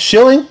make it,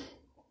 Schilling,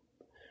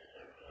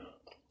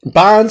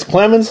 Bonds,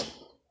 Clemens,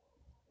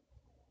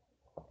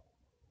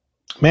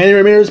 Manny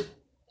Ramirez,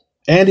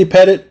 Andy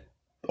Pettitte,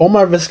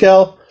 Omar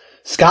Vizquel,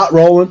 Scott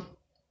Rowland.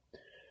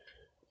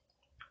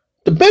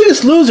 The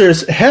biggest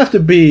losers have to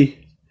be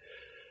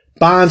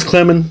Bonds,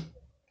 Clemens,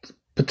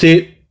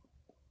 Pettitte.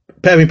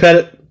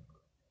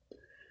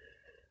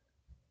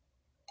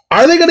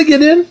 Are they going to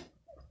get in?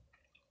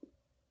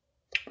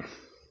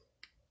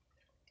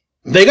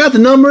 They got the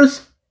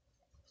numbers.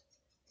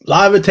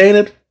 Live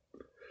attained.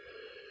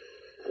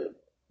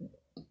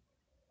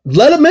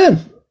 Let them in.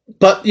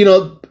 But, you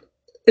know,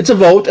 it's a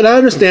vote, and I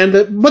understand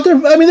that. But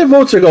their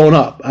votes are going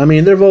up.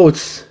 Their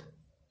votes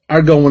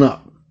are going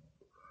up.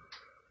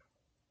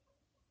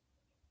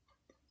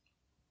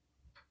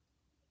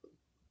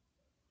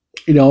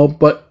 You know,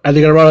 but are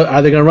they going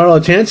to run out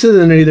of chances,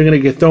 and they're either going to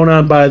get thrown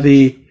on by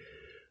the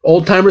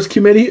Old Timers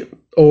Committee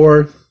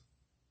or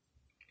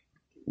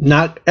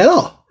not at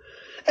all?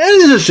 And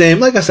it is a shame.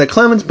 Like I said,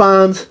 Clemens,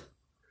 Bonds,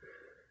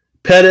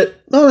 Pettitte.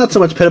 No, not so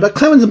much Pettitte, but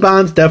Clemens and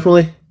Bonds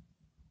definitely.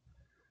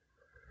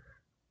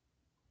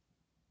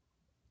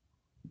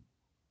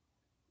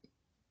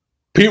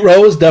 Pete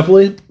Rose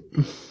definitely.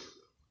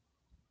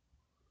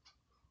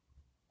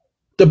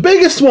 The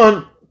biggest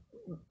one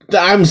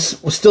that I'm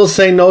still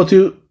saying no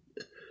to,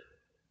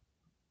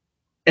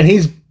 and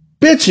he's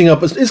bitching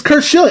up, is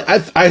Curt Schilling.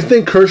 I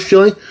think Curt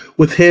Schilling,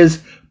 with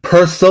his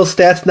personal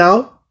stats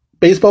now,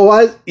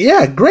 baseball-wise,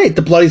 yeah, great.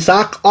 The bloody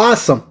sock,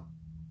 awesome.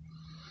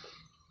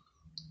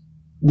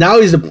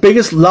 Now he's the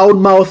biggest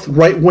loudmouth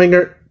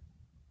right-winger.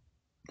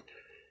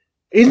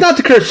 He's not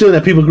the Curt Schilling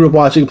that people grew up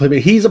watching play, but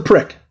he's a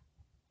prick.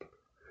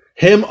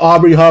 Him,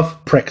 Aubrey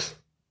Huff, pricks.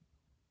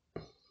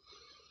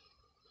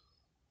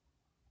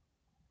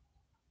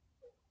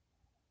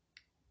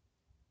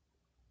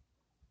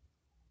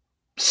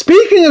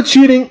 Speaking of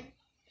cheating,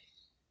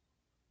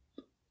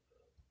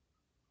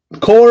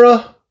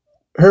 Cora,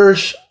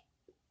 Hirsch,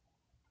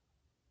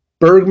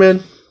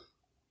 Bergman,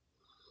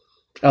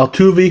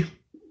 Altuve.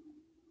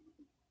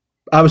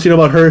 Obviously, you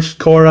know about Hirsch,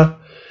 Cora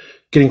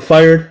getting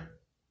fired.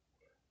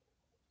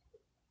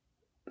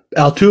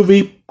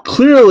 Altuve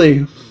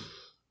clearly,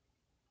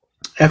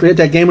 after he hit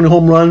that game-winning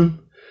home run,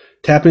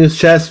 tapping his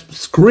chest,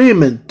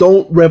 screaming,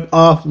 "Don't rip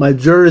off my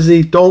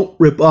jersey! Don't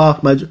rip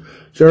off my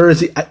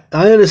jersey!"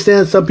 I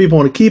understand some people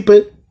want to keep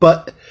it,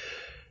 but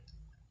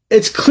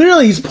it's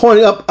clearly he's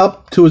pointing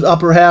up to his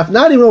upper half,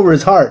 not even over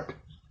his heart.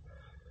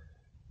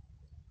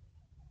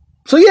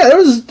 So yeah,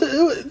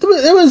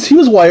 he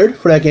was wired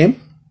for that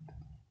game.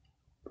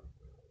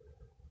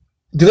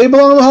 Do they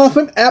belong in the Hall of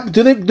Fame?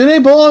 Do they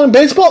belong in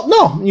baseball?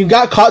 No, you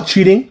got caught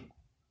cheating.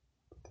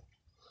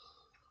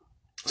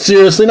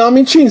 Seriously, no,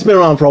 cheating's been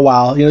around for a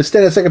while. You know,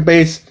 stand at second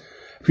base.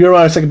 If you're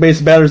around at second base,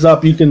 the batter's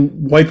up, you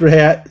can wipe your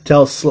hat,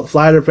 tell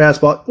slider,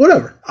 fastball,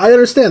 whatever. I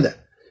understand that.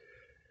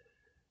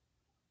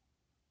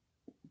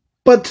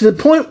 But to the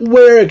point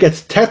where it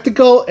gets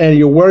technical and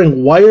you're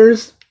wearing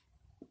wires,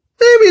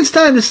 maybe it's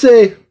time to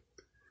say,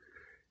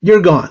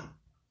 you're gone.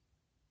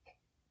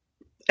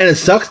 And it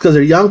sucks because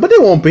they're young, but they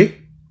won't be.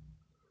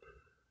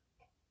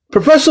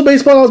 Professional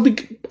baseball,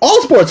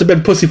 all sports have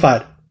been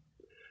pussified.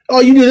 Oh,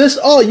 you do this?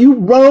 Oh, you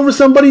run over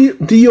somebody,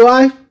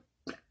 DUI,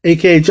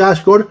 a.k.a.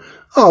 Josh Gordon.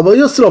 Oh, well,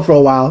 you'll sit up for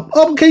a while.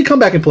 Oh, okay, come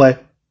back and play.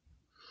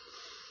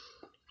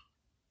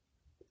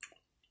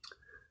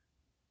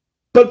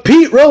 But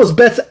Pete Rose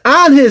bets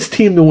on his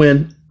team to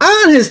win,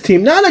 on his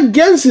team, not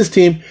against his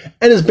team,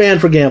 and is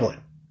banned for gambling.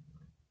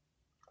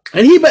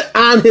 And he bet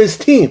on his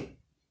team.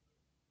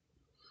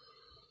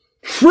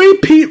 Free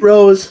Pete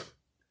Rose.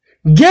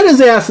 Get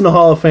his ass in the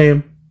Hall of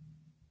Fame.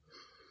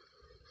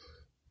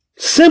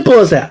 Simple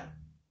as that.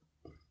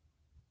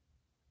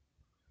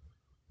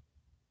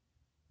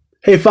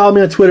 Hey, follow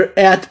me on Twitter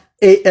at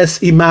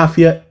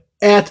ASEMafia,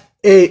 at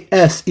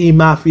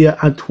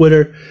ASEMafia on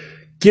Twitter.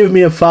 Give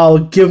me a follow,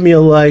 give me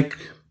a like.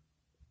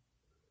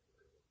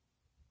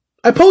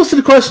 I posted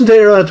a question today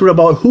earlier on Twitter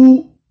about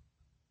who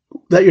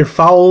that you're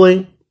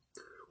following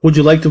would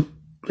you like to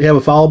have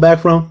a follow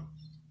back from?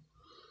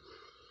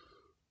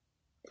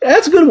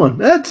 That's a good one.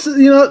 That's,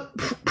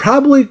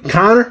 probably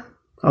Conor.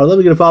 I would love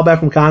to get a follow back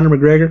from Conor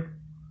McGregor.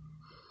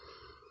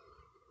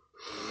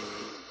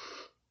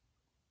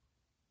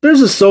 There's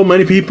just so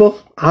many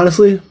people,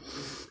 honestly.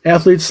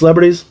 Athletes,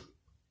 celebrities.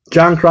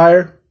 John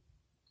Cryer.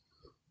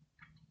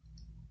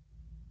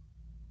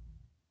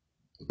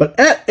 But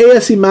at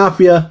ASC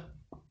Mafia,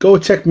 go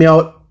check me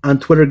out on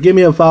Twitter. Give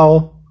me a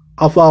follow.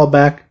 I'll follow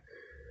back.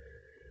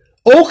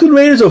 Oakland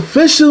Raiders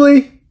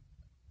officially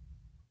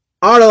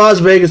are the Las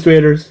Vegas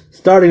Raiders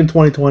starting in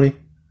 2020.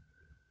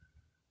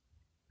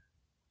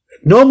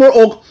 No more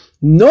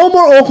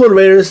Oakland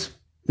Raiders.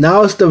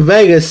 Now it's the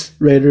Vegas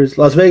Raiders,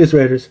 Las Vegas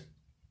Raiders.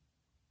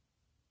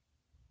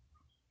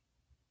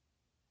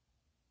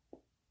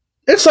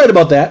 Excited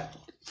about that.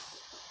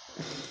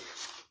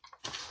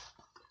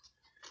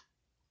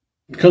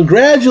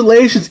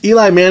 Congratulations,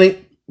 Eli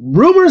Manning.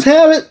 Rumors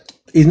have it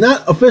he's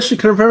not officially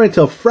confirmed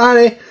until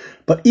Friday,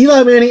 but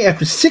Eli Manning,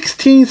 after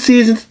 16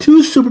 seasons,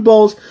 2 Super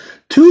Bowls,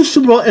 2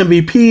 Super Bowl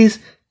MVPs,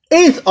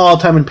 8th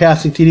all-time in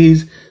passing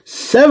TDs,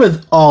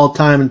 7th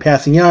all-time in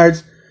passing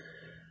yards,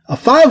 a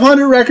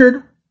 500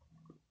 record.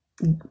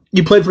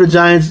 You played for the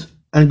Giants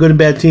on good and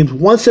bad teams.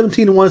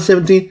 117 and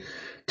 117.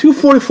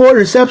 244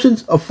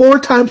 interceptions. A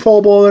 4-time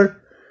Pro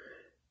Bowler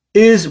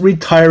is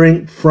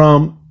retiring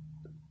from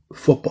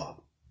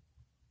football.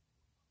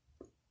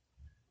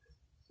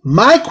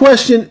 My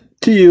question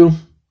to you,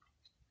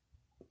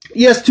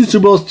 yes, 2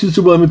 Super Bowls, 2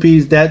 Super Bowl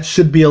MVPs, that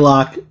should be a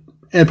lock.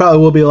 And it probably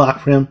will be a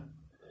lock for him.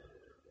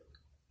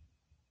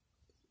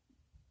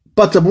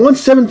 But the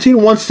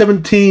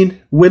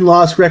 117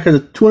 win-loss record, the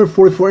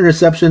 244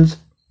 interceptions,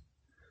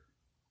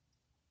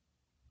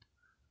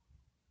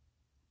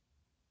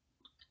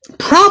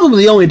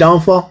 probably the only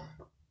downfall.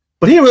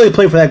 But he didn't really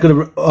play for that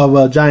good of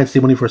a Giants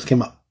team when he first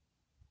came up.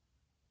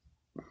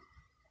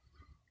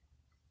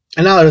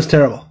 And now it's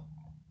terrible.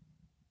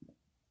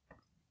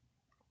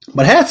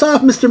 But hats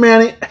off, Mr.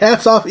 Manning.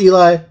 Hats off,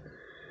 Eli.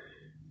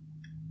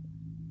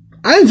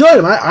 I enjoyed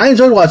him. I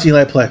enjoyed watching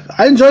Eli play.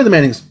 I enjoyed the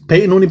Mannings.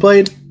 Peyton when he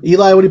played.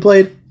 Eli when he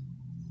played.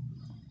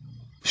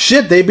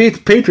 Shit, they beat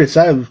the Patriots.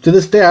 To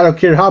this day, I don't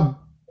care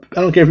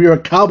if you're a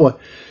Cowboy.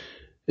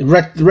 It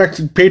wrecked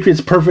the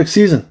Patriots' perfect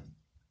season.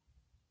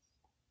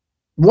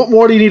 What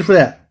more do you need for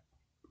that?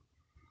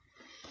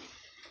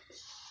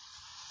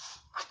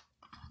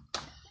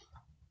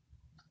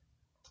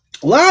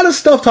 A lot of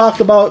stuff talked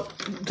about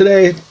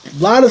today. A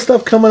lot of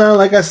stuff coming on.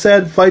 Like I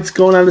said, fights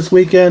going on this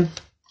weekend.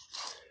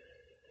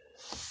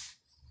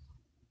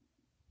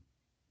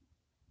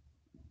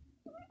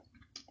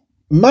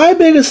 My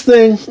biggest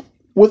thing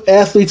with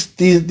athletes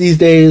these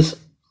days,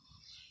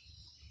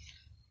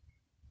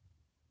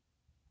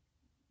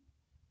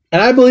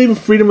 and I believe in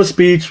freedom of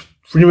speech,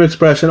 freedom of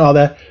expression, all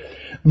that.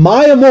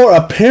 Maya Moore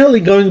apparently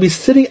going to be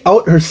sitting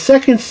out her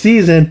second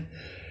season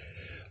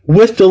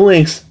with the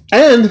Lynx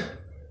and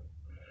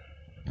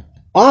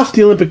off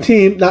the Olympic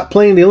team, not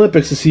playing the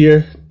Olympics this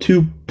year,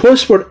 to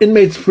push for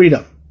inmates'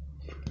 freedom.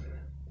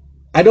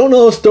 I don't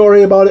know a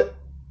story about it.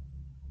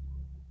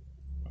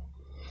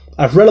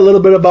 I've read a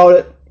little bit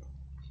about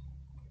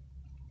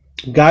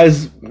it.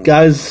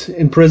 Guys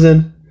in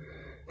prison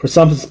for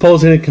something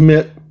supposedly to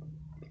commit.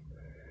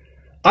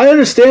 I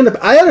understand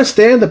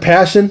the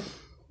passion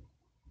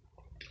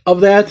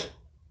of that.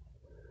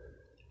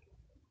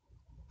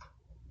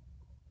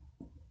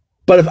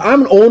 But if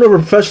I'm an owner of a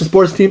professional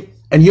sports team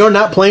and you're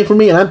not playing for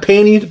me and I'm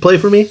paying you to play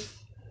for me,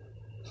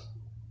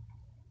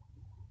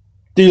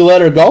 do you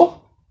let her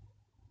go?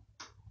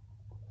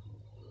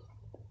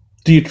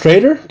 Do you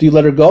trade her? Do you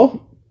let her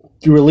go?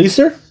 Do you release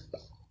her?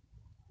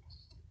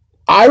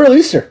 I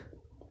release her.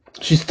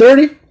 She's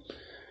 30.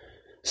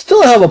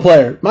 Still a hell of a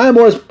player. Maya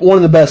Moore is one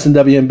of the best in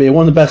WNBA,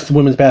 one of the best in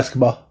women's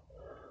basketball.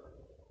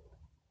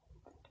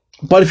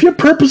 But if you're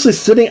purposely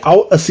sitting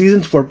out a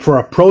season for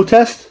a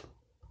protest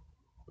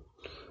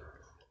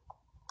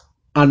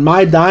on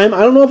my dime,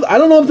 I don't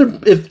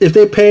know if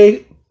they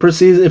pay per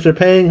season, if they're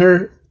paying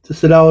her to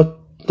sit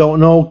out. Don't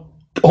know.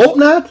 Hope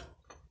not.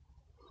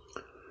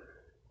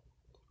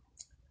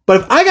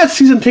 But if I got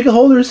season ticket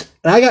holders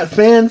and I got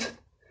fans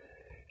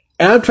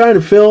and I'm trying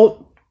to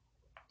fill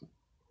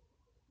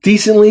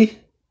decently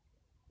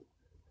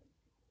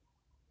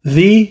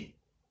the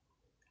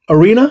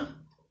arena,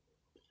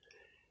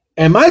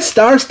 and my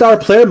star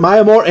player,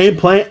 Maya Moore, ain't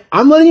playing,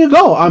 I'm letting you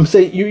go. I'm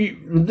saying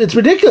it's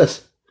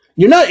ridiculous.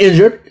 You're not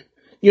injured.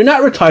 You're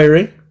not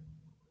retiring.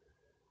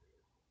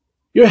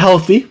 You're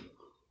healthy.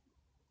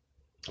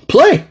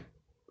 Play.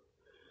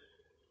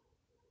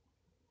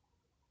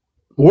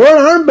 Wear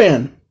an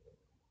armband.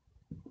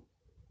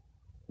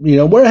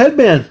 Wear a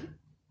headband.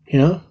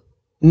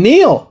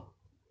 Kneel.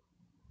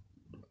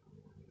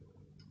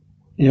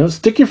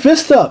 Stick your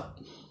fist up.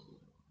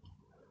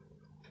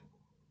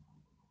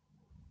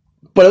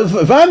 But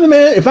if I'm the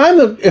man, if I'm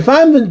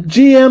the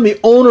GM, the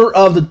owner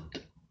of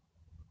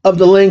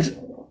the Lynx,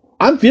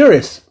 I'm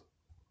furious.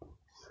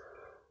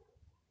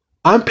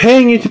 I'm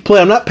paying you to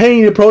play. I'm not paying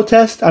you to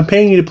protest. I'm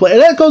paying you to play.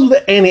 And that goes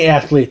with any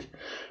athlete.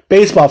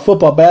 Baseball,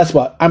 football,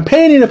 basketball. I'm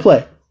paying you to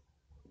play.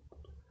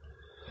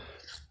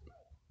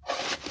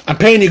 I'm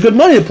paying you good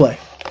money to play.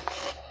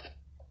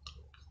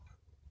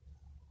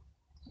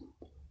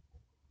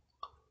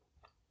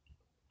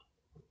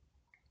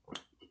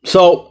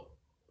 So,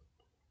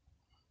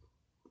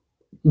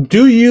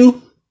 Do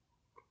you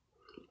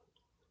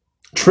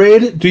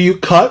trade? Do you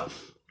cut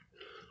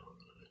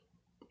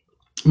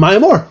Maya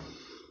Moore?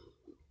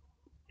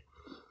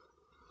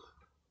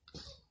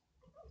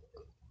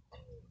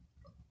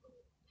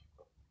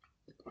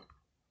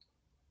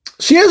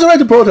 She has a right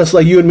to protest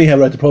like you and me have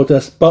a right to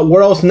protest, but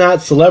we're also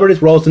not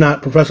celebrities. We're also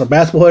not professional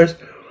basketball players.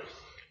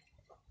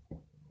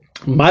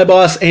 My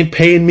boss ain't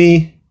paying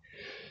me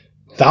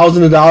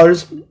thousands of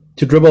dollars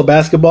to dribble a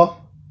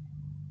basketball.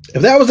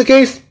 If that was the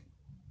case,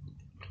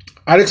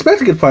 I'd expect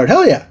to get fired.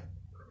 Hell yeah.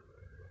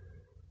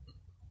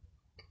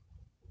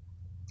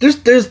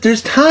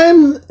 There's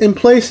time and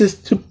places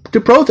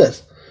to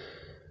protest.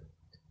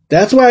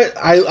 That's why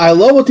I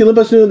love what the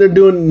Olympics do. They're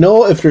doing.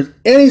 No, if there's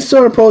any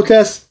sort of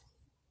protest,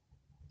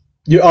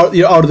 you're out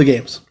of the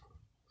games.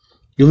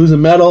 You lose a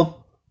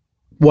medal,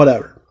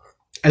 whatever,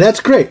 and that's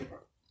great.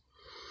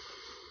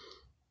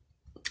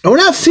 And we're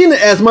not seeing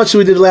it as much as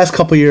we did the last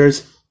couple of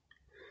years,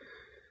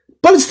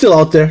 but it's still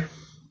out there.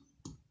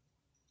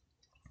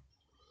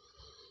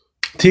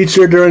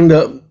 Teacher during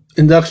the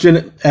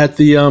induction at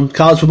the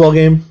college football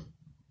game,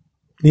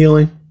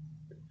 kneeling.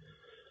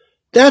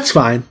 That's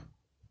fine.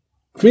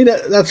 For me,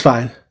 that's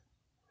fine.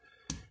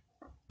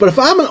 But if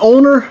I'm an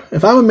owner,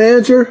 if I'm a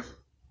manager,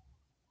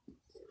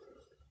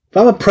 if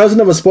I'm a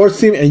president of a sports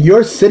team and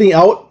you're sitting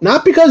out,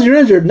 not because you're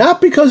injured,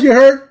 not because you're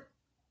hurt,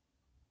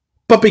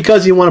 but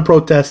because you want to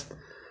protest,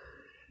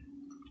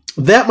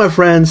 that, my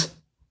friends,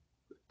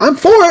 I'm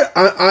for it.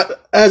 I,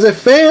 as a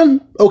fan,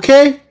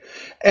 okay.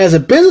 As a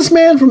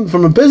businessman,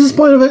 from a business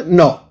point of it,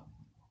 no.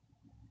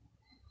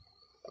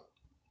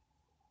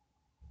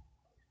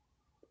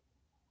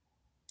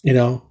 You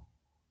know,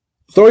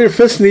 throw your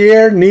fist in the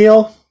air,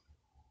 kneel,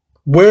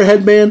 wear a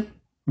headband,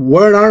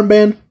 wear an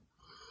armband,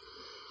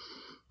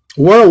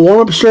 wear a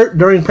warm-up shirt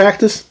during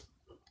practice.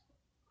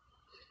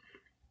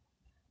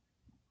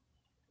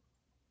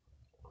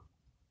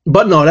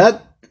 But no,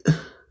 that...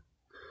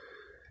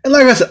 And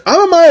like I said,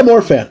 I'm a Maya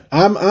Moore fan.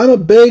 I'm a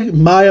big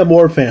Maya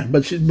Moore fan.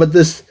 But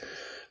this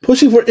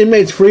pushing for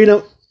inmates'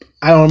 freedom,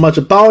 I don't know much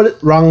about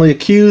it. Wrongly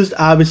accused,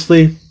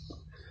 obviously.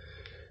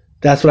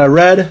 That's what I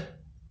read.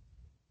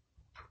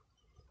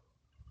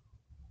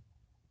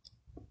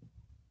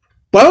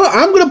 But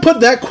I'm going to put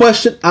that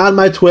question on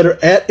my Twitter,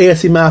 at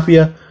ASC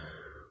Mafia.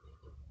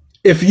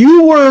 If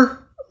you were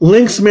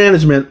Lynx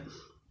management,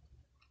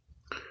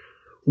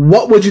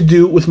 what would you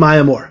do with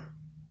Maya Moore?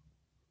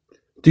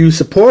 Do you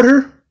support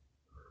her?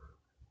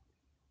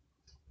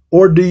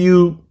 Or do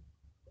you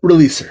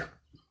release her?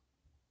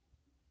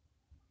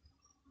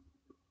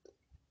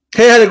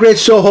 Hey, I had a great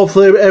show.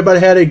 Hopefully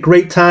everybody had a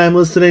great time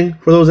listening.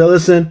 For those that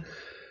listen,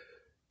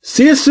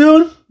 see you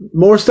soon.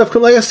 More stuff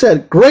coming. Like I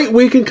said, great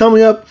weekend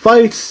coming up.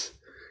 Fights,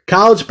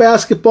 college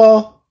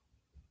basketball,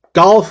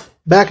 golf,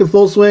 back in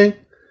full swing.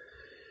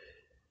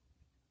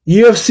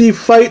 UFC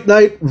Fight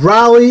Night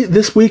Raleigh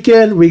this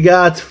weekend. We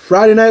got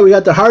Friday night. We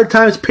got the Hard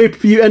Times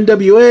pay-per-view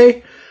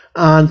NWA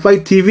on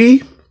Fight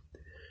TV.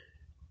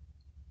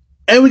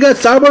 And we got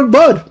Cyborg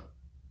Bud.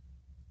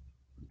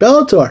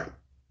 Bellator.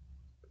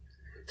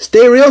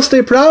 Stay real,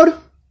 stay proud.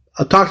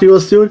 I'll talk to you real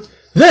soon.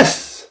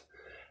 This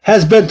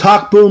has been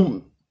Talk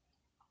Boom,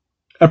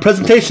 a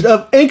presentation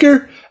of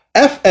Anchor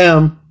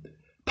FM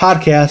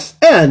podcast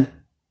and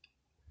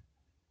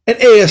an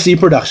ASC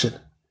production.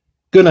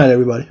 Good night,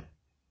 everybody.